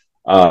 but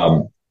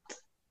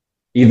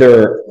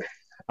either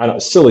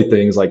silly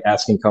things like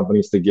asking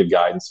companies to give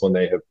guidance when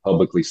they have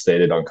publicly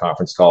stated on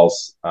conference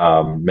calls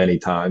many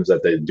times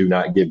that they do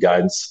not give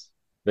guidance.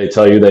 They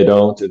tell you they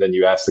don't, and then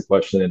you ask the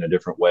question in a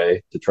different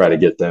way to try to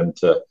get them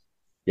to,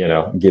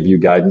 give you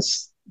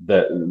guidance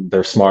that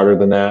they're smarter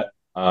than that.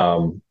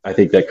 I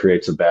think that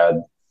creates a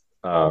bad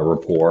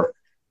rapport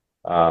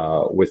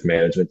with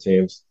management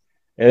teams.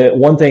 And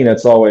one thing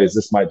that's always,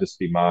 this might just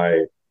be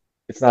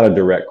it's not a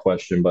direct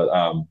question, but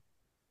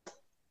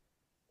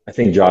I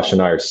think Josh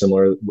and I are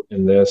similar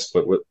in this,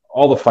 but with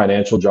all the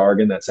financial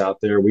jargon that's out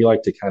there, we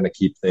like to kind of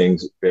keep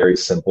things very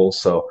simple.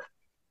 So,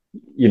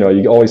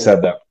 you always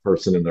have that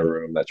person in the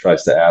room that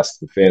tries to ask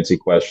the fancy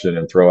question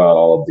and throw out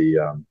all of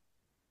the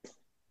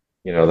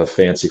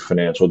fancy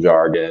financial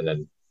jargon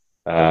and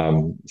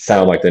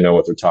sound like they know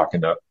what they're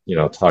talking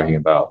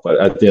about. But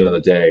at the end of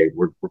the day,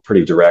 we're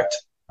pretty direct,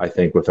 I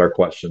think, with our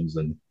questions,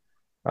 and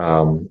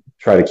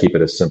try to keep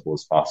it as simple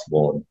as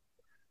possible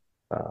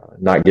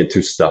and not get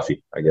too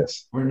stuffy, I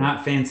guess. We're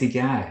not fancy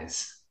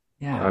guys.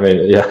 Yeah. I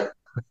mean, yeah.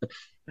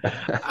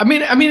 I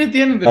mean, at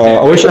the end of the day,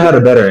 I wish I had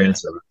a better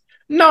answer.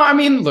 No, I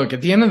mean, look, at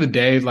the end of the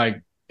day,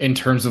 like in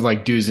terms of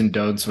like do's and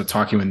don'ts with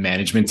talking with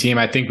management team,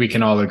 I think we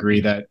can all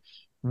agree that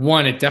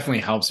one, it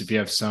definitely helps if you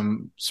have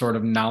some sort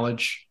of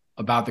knowledge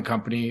about the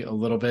company a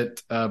little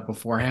bit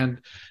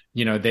beforehand.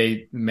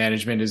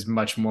 Management is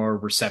much more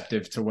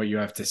receptive to what you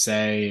have to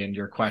say and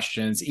your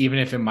questions, even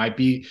if you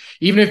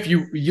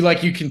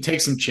can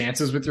take some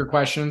chances with your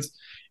questions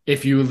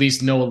if you at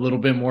least know a little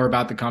bit more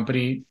about the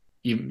company,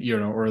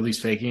 or at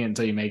least faking it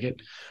until you make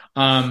it.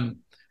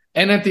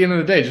 And at the end of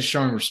the day, just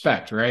showing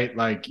respect, right?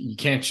 Like you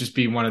can't just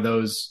be one of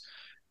those,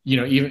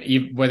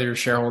 even whether you're a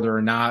shareholder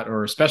or not,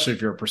 or especially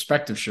if you're a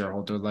prospective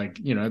shareholder, like,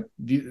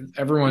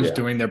 everyone's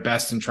doing their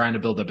best and trying to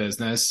build a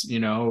business,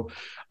 to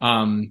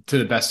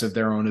the best of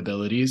their own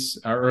abilities,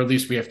 or at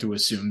least we have to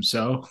assume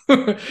so.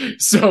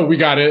 So we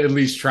got to at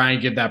least try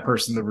and give that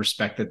person the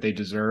respect that they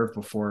deserve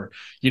before,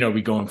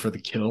 we go in for the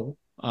kill,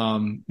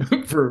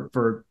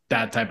 for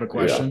that type of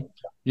question,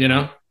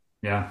 Yeah.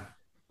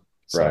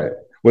 So. Right.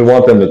 We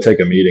want them to take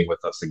a meeting with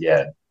us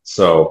again.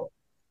 So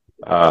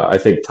I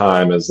think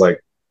time is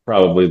like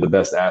probably the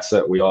best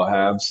asset we all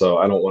have. So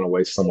I don't want to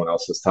waste someone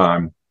else's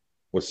time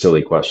with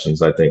silly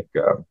questions. I think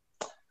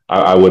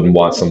I wouldn't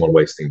want someone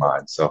wasting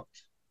mine. So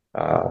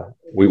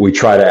we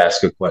try to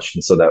ask a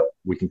question so that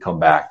we can come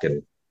back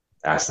and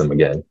ask them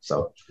again.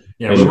 So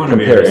we want to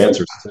compare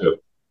answers too.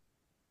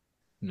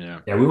 Yeah,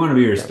 we want to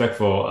be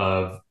respectful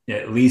of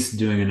at least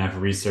doing enough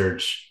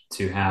research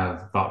to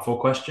have thoughtful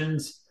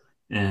questions.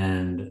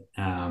 And,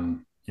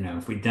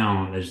 if we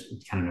don't, there's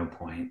kind of no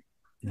point.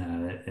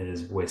 It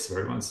is a waste of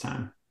everyone's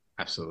time.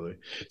 Absolutely.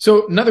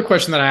 So another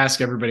question that I ask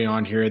everybody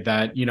on here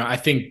that,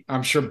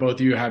 I'm sure both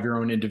of you have your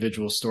own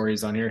individual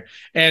stories on here,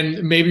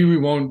 and maybe we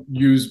won't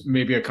use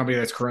maybe a company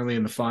that's currently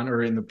in the fund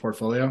or in the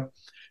portfolio.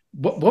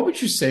 What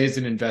would you say is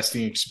an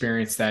investing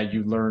experience that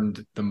you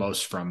learned the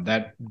most from,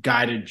 that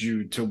guided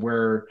you to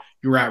where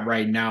you're at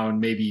right now and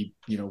maybe,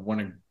 want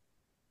to,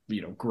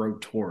 grow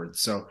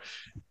towards? So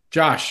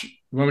Josh, you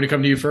want me to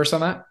come to you first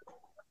on that?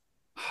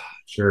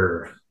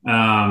 Sure.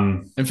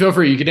 And feel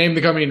free. You can name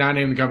the company, not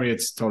name the company.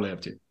 It's totally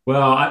up to you.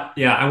 Well,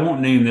 I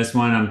won't name this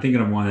one. I'm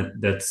thinking of one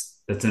that's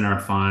in our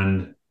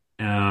fund.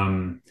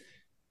 And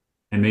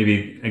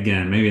maybe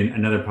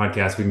another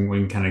podcast, we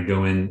can kind of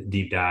go in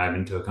deep dive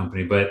into a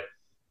company. But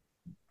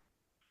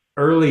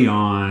early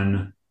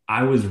on,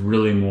 I was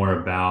really more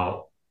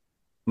about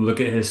look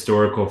at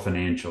historical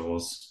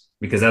financials,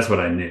 because that's what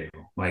I knew.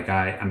 Like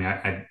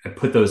I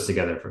put those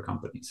together for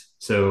companies.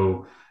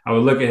 So I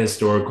would look at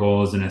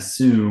historicals and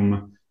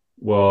assume,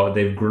 well,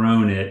 they've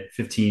grown at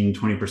 15,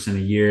 20% a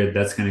year.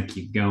 That's going to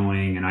keep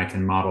going, and I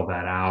can model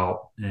that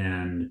out.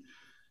 And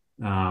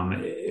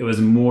it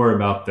was more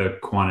about the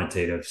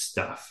quantitative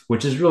stuff,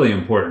 which is really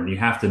important. You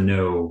have to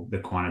know the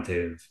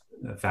quantitative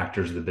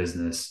factors of the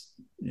business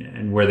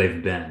and where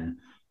they've been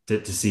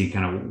to see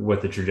kind of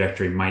what the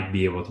trajectory might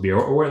be able to be,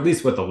 or at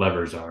least what the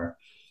levers are.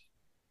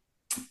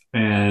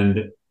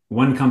 And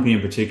one company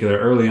in particular,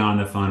 early on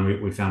in the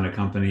fund, we found a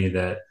company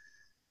that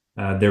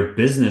their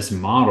business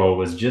model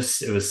was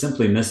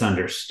simply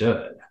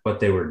misunderstood what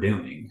they were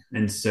doing.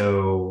 And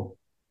so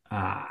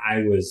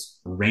I was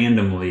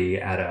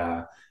randomly at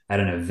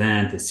an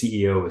event. The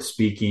CEO was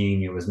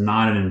speaking. It was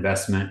not an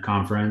investment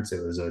conference.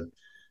 It was a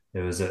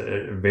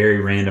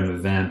very random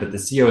event, but the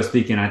CEO was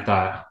speaking. I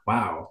thought,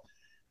 wow,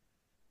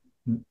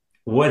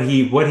 where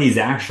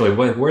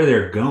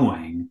they're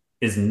going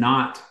is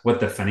not what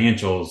the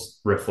financials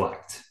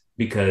reflect,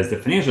 because the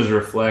financials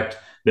reflect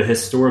the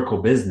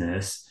historical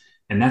business,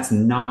 and that's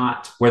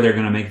not where they're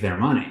going to make their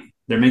money.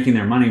 They're making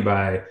their money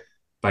by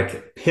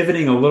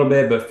pivoting a little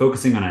bit, but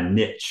focusing on a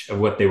niche of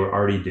what they were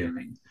already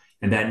doing.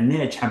 And that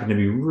niche happened to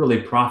be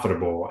really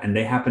profitable, and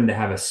they happened to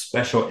have a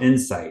special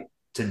insight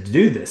to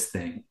do this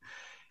thing.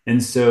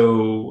 And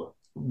so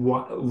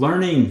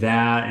learning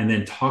that, and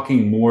then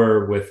talking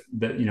more with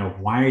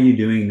why are you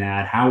doing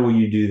that? How will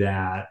you do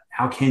that?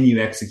 How can you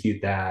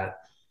execute that?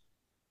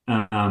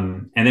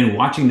 And then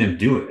watching them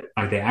do it,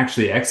 like they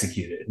actually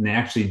executed, and they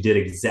actually did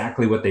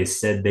exactly what they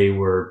said they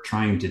were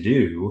trying to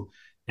do.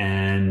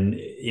 And,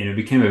 it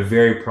became a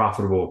very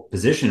profitable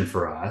position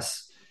for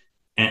us.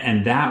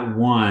 And that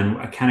one,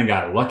 I kind of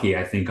got lucky,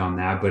 I think, on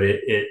that, but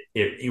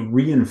it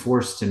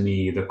reinforced to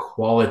me the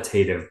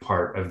qualitative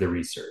part of the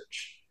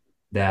research,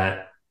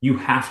 that you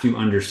have to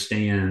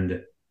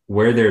understand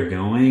where they're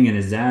going. And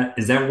is that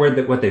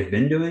what they've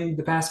been doing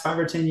the past 5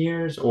 or 10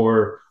 years,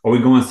 or are we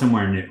going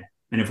somewhere new?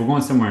 And if we're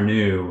going somewhere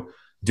new,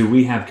 do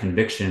we have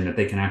conviction that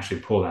they can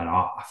actually pull that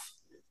off?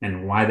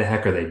 And why the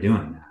heck are they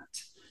doing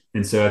that?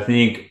 And so I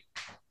think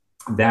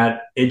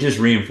that it just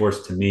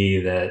reinforced to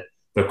me that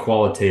the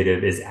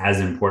qualitative is as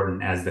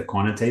important as the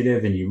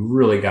quantitative, and you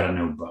really got to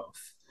know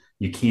both.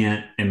 You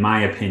can't, in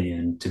my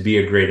opinion, to be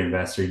a great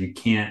investor, you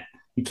can't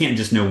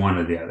just know one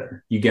or the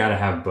other. You got to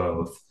have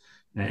both,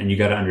 and you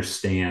got to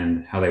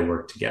understand how they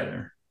work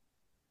together.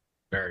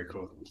 Very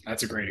cool.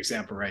 That's a great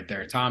example right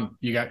there. Tom,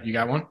 you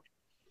got one?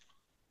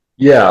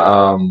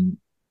 Yeah,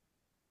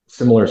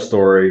 similar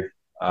story.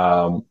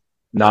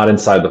 Not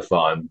inside the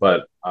fund,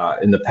 but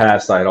in the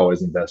past, I had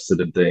always invested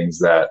in things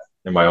that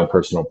in my own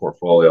personal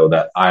portfolio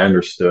that I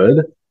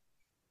understood.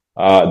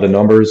 The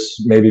numbers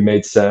maybe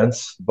made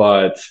sense,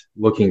 but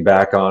looking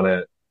back on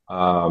it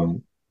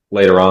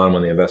later on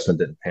when the investment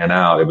didn't pan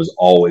out, it was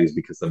always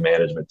because the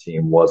management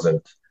team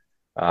wasn't,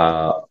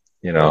 the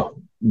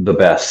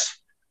best.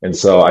 And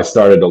so I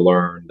started to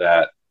learn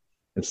that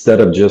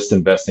instead of just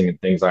investing in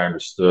things I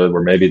understood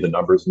where maybe the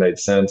numbers made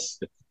sense,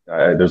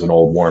 there's an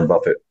old Warren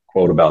Buffett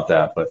quote about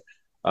that, but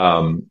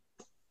um,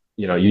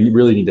 you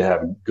really need to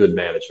have good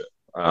management,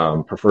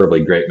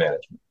 preferably great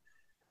management.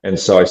 And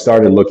so I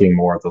started looking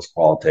more at those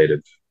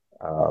qualitative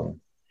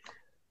um,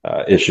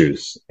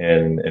 issues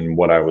in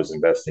what I was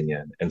investing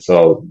in. And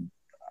so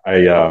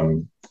I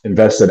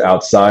invested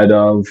outside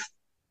of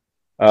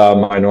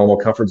my normal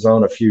comfort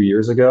zone a few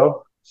years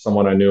ago.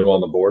 Someone I knew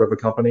on the board of a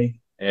company,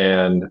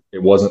 and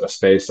it wasn't a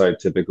space I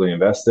typically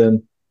invest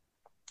in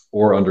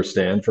or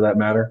understand for that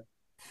matter.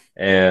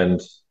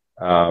 And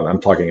I'm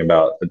talking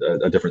about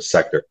a different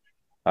sector.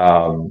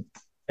 Um,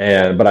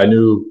 but I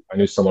knew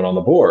someone on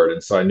the board,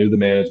 and so I knew the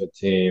management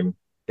team,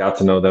 got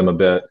to know them a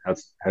bit,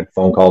 had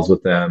phone calls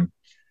with them,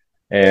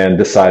 and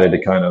decided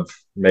to kind of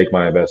make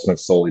my investment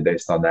solely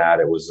based on that.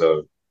 It was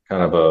a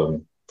kind of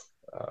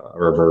a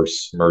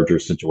reverse merger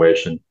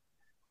situation,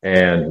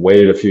 and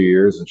waited a few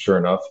years, and sure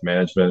enough,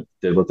 management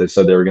did what they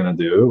said they were going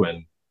to do,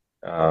 and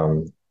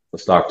the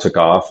stock took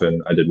off,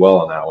 and I did well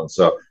on that one.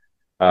 So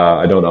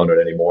I don't own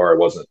it anymore. I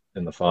wasn't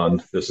in the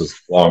fund. This is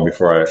long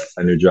before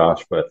I knew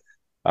Josh, but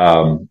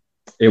um,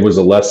 it was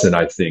a lesson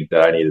I think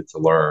that I needed to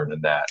learn,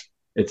 and that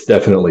it's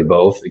definitely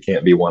both. It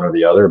can't be one or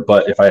the other.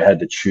 But if I had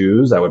to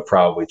choose, I would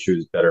probably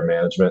choose better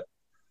management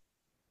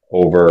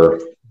over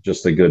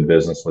just a good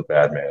business with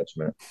bad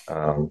management,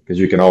 because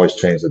you can always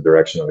change the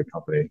direction of the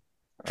company.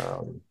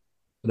 Um,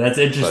 That's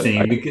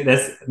interesting because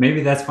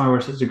that's why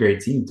we're such a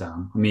great team,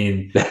 Tom. I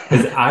mean,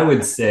 because I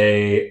would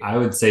say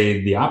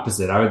the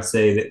opposite. I would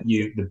say that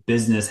the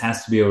business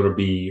has to be able to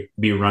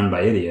be run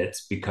by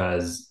idiots,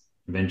 because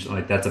eventually,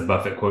 like, that's a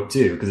Buffett quote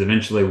too, because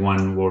eventually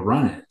one will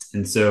run it.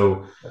 And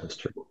so that's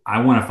true.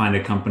 I want to find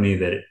a company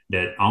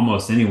that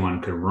almost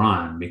anyone could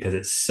run, because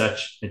it's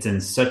in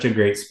such a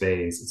great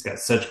space. It's got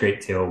such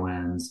great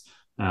tailwinds.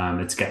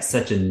 It's got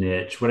such a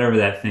niche, whatever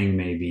that thing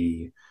may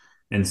be.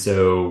 And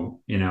so,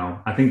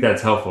 I think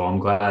that's helpful. I'm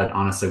glad,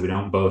 honestly, we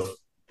don't both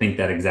think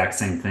that exact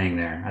same thing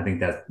there. I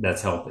think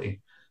that's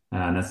healthy.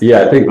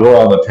 Yeah, I think we're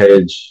on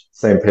the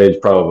same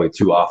page, probably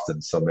too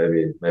often. So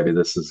maybe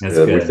this is That's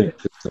good. good. We think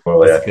too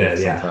similarly. That's I think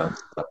good. Yeah. sometimes.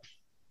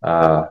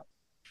 Uh,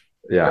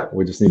 yeah,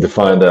 we just need to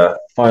find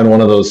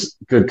one of those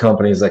good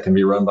companies that can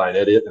be run by an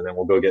idiot, and then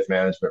we'll go get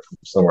management from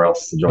somewhere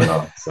else to join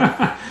on. So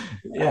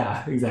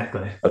Yeah,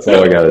 exactly. that's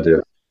all I got to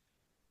do.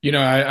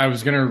 I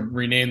was going to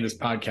rename this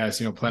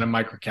podcast, Planet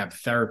Microcap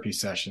Therapy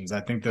Sessions. I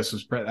think this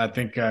was, I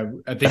think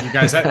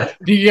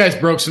you guys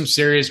broke some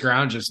serious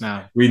ground just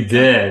now. We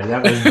did.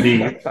 That was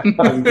deep.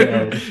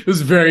 It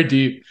was very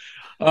deep.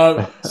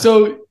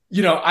 So,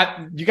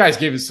 you guys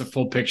gave us a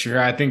full picture here.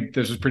 I think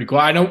this was pretty cool.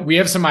 I know we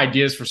have some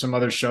ideas for some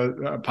other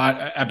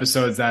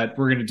episodes that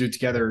we're going to do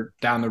together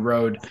down the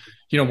road,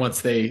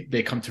 once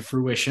they come to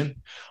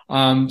fruition.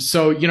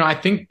 So, I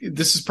think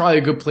this is probably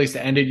a good place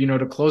to end it,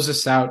 to close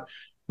this out.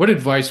 What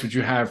advice would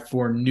you have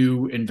for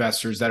new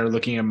investors that are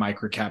looking at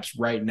microcaps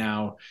right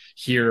now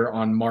here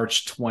on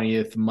March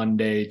 20th,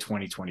 Monday,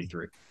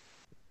 2023?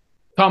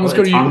 Tom, let's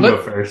go to you. Tom,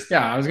 go first.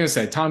 Yeah, I was going to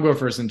say, Tom, go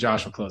first, and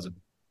Josh will close it.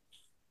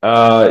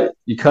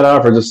 You cut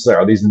off, or just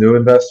are these new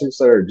investors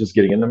that are just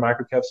getting into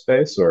microcap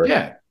space, or?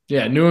 Yeah,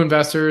 new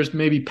investors,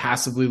 maybe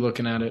passively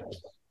looking at it.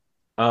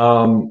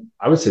 I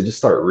would say just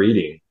start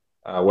reading,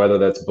 whether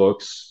that's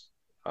books,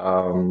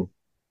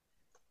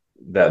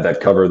 that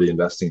cover the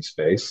investing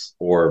space,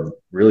 or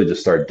really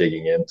just start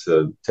digging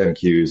into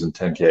 10Qs and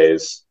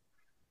 10Ks,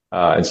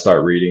 and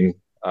start reading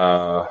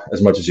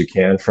as much as you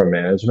can from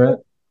management,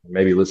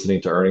 maybe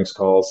listening to earnings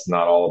calls.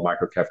 Not all of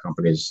microcap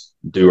companies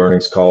do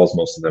earnings calls.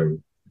 Most of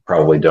them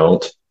probably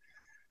don't.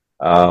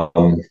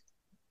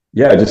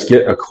 Just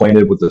get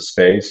acquainted with the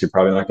space. You're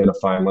probably not going to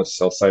find much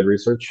sell side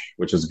research,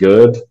 which is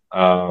good.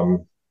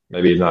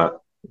 Maybe not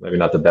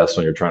the best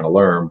when you're trying to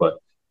learn, but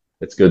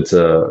it's good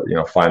to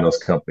find those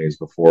companies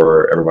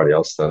before everybody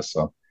else does.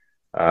 So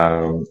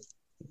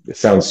it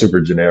sounds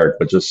super generic,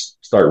 but just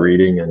start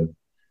reading and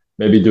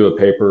maybe do a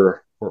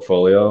paper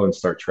portfolio and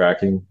start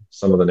tracking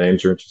some of the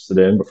names you're interested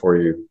in before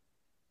you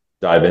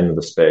dive into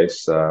the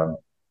space.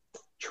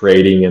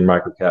 Trading in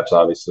microcaps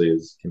obviously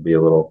can be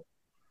a little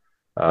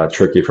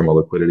tricky from a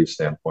liquidity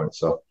standpoint.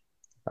 So,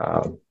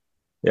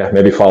 yeah,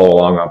 maybe follow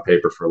along on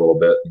paper for a little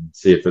bit and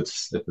see if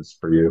it's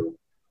for you.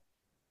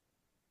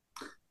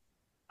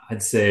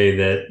 I'd say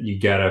that you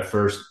gotta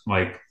first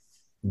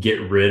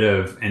get rid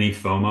of any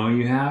FOMO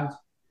you have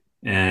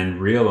and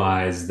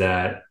realize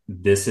that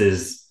this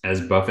is,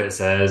 as Buffett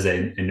says,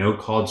 a no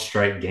called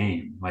strike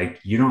game. Like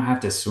you don't have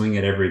to swing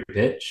at every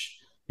pitch,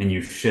 and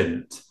you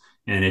shouldn't.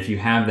 And if you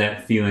have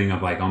that feeling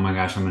of like, oh my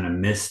gosh, I'm going to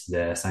miss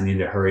this, I need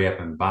to hurry up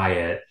and buy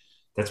it,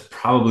 that's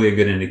probably a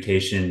good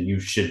indication you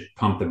should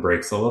pump the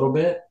brakes a little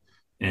bit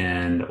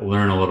and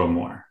learn a little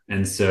more.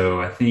 And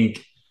so I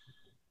think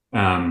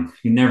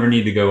you never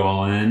need to go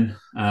all in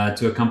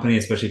to a company,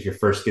 especially if you're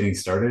first getting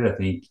started. I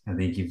think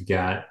you've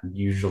got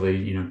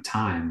usually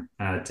time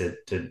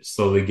to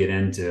slowly get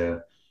into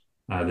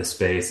the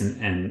space.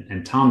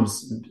 And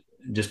Tom's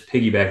just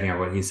piggybacking on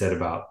what he said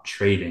about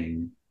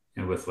trading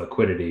and with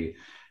liquidity.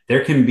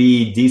 There can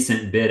be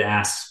decent bid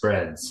ask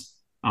spreads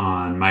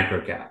on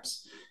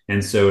microcaps.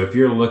 And so if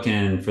you're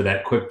looking for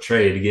that quick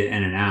trade to get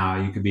in and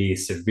out, you could be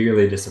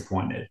severely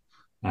disappointed.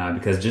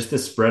 Because just the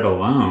spread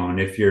alone,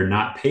 if you're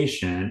not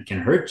patient, can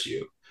hurt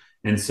you.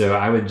 And so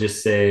I would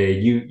just say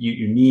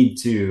you need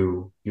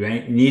to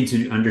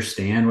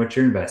understand what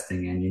you're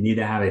investing in. You need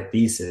to have a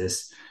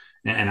thesis.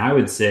 And I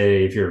would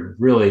say if you're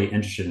really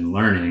interested in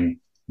learning,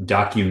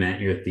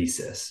 document your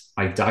thesis.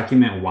 Like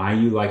document why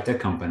you liked a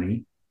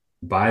company,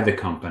 buy the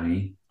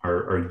company,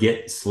 or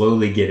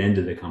slowly get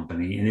into the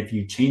company. And if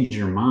you change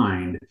your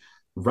mind,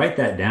 write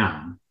that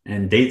down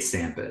and date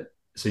stamp it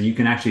so you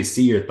can actually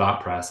see your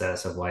thought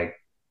process of like,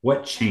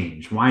 what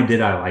changed? Why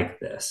did I like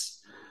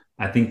this?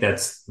 I think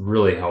that's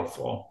really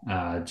helpful,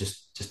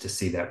 just to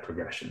see that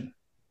progression.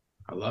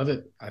 I love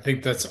it. I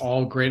think that's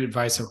all great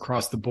advice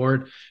across the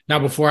board. Now,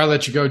 before I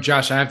let you go,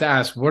 Josh, I have to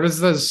ask, what is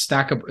the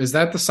stack of, is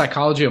that the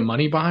Psychology of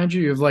Money behind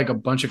you? You have like a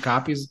bunch of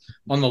copies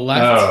on the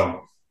left.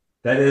 Oh,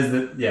 that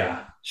is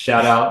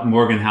shout out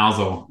Morgan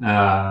Housel.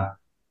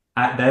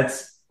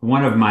 That's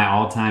one of my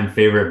all-time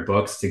favorite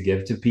books to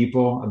give to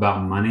people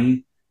about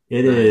money.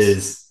 It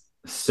is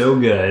so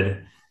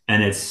good.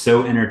 And it's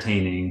so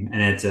entertaining,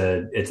 and it's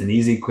an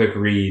easy, quick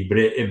read, but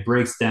it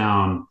breaks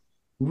down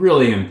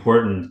really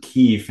important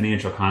key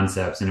financial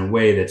concepts in a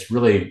way that's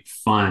really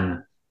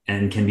fun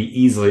and can be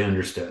easily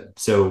understood.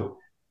 So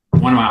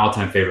one of my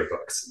all-time favorite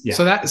books. Yeah.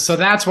 So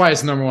that's why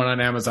it's number one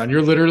on Amazon.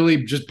 You're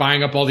literally just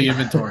buying up all the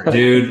inventory.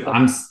 Dude,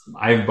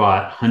 I've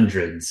bought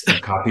hundreds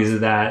of copies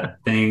of that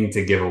thing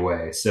to give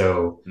away.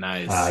 So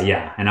nice.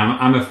 Yeah. And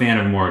I'm a fan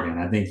of Morgan.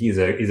 I think he's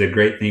a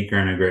great thinker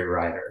and a great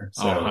writer.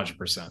 So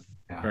 100%.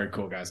 Yeah. Very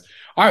cool, guys.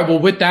 All right. Well,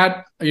 with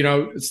that,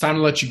 it's time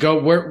to let you go.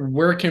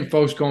 Where can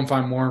folks go and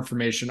find more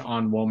information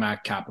on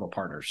Womack Capital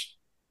Partners?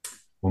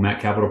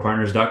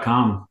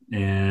 WomackCapitalPartners.com.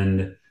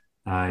 And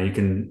you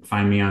can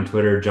find me on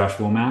Twitter, Josh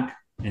Womack.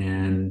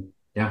 And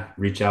yeah,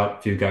 reach out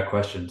if you've got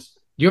questions.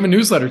 You have a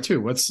newsletter too.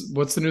 What's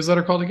the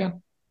newsletter called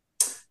again?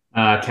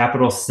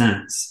 Capital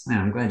Sense. Man,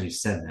 I'm glad you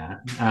said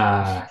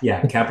that.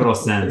 Yeah, Capital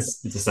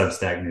Sense. It's a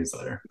Substack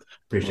newsletter.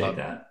 Appreciate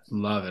that.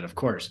 Love it. Of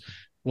course.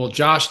 Well,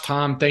 Josh,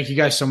 Tom, thank you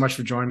guys so much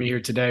for joining me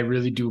here today.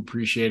 Really do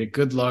appreciate it.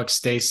 Good luck.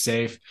 Stay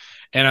safe.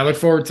 And I look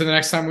forward to the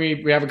next time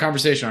we have a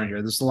conversation on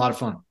here. This is a lot of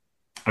fun.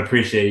 I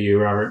appreciate you,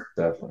 Robert.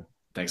 Definitely.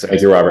 Thanks.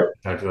 Thank you, Robert.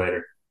 Talk to you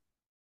later.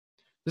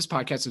 This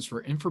podcast is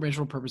for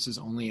informational purposes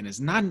only and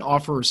is not an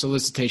offer or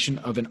solicitation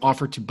of an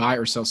offer to buy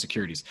or sell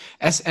securities.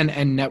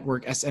 SNN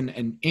Network,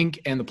 SNN Inc.,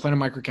 and the Planet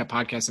Microcap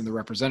Podcast and the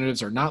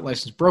representatives are not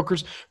licensed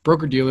brokers,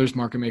 broker-dealers,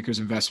 market makers,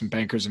 investment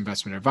bankers,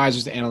 investment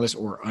advisors, analysts,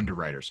 or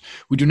underwriters.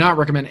 We do not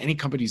recommend any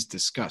companies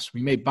discussed.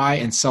 We may buy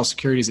and sell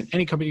securities in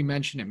any company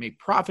mentioned and may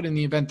profit in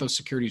the event those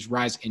securities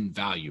rise in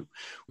value.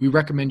 We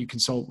recommend you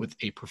consult with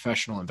a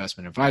professional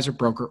investment advisor,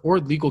 broker, or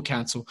legal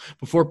counsel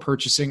before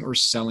purchasing or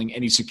selling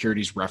any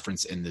securities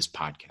referenced in this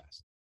podcast.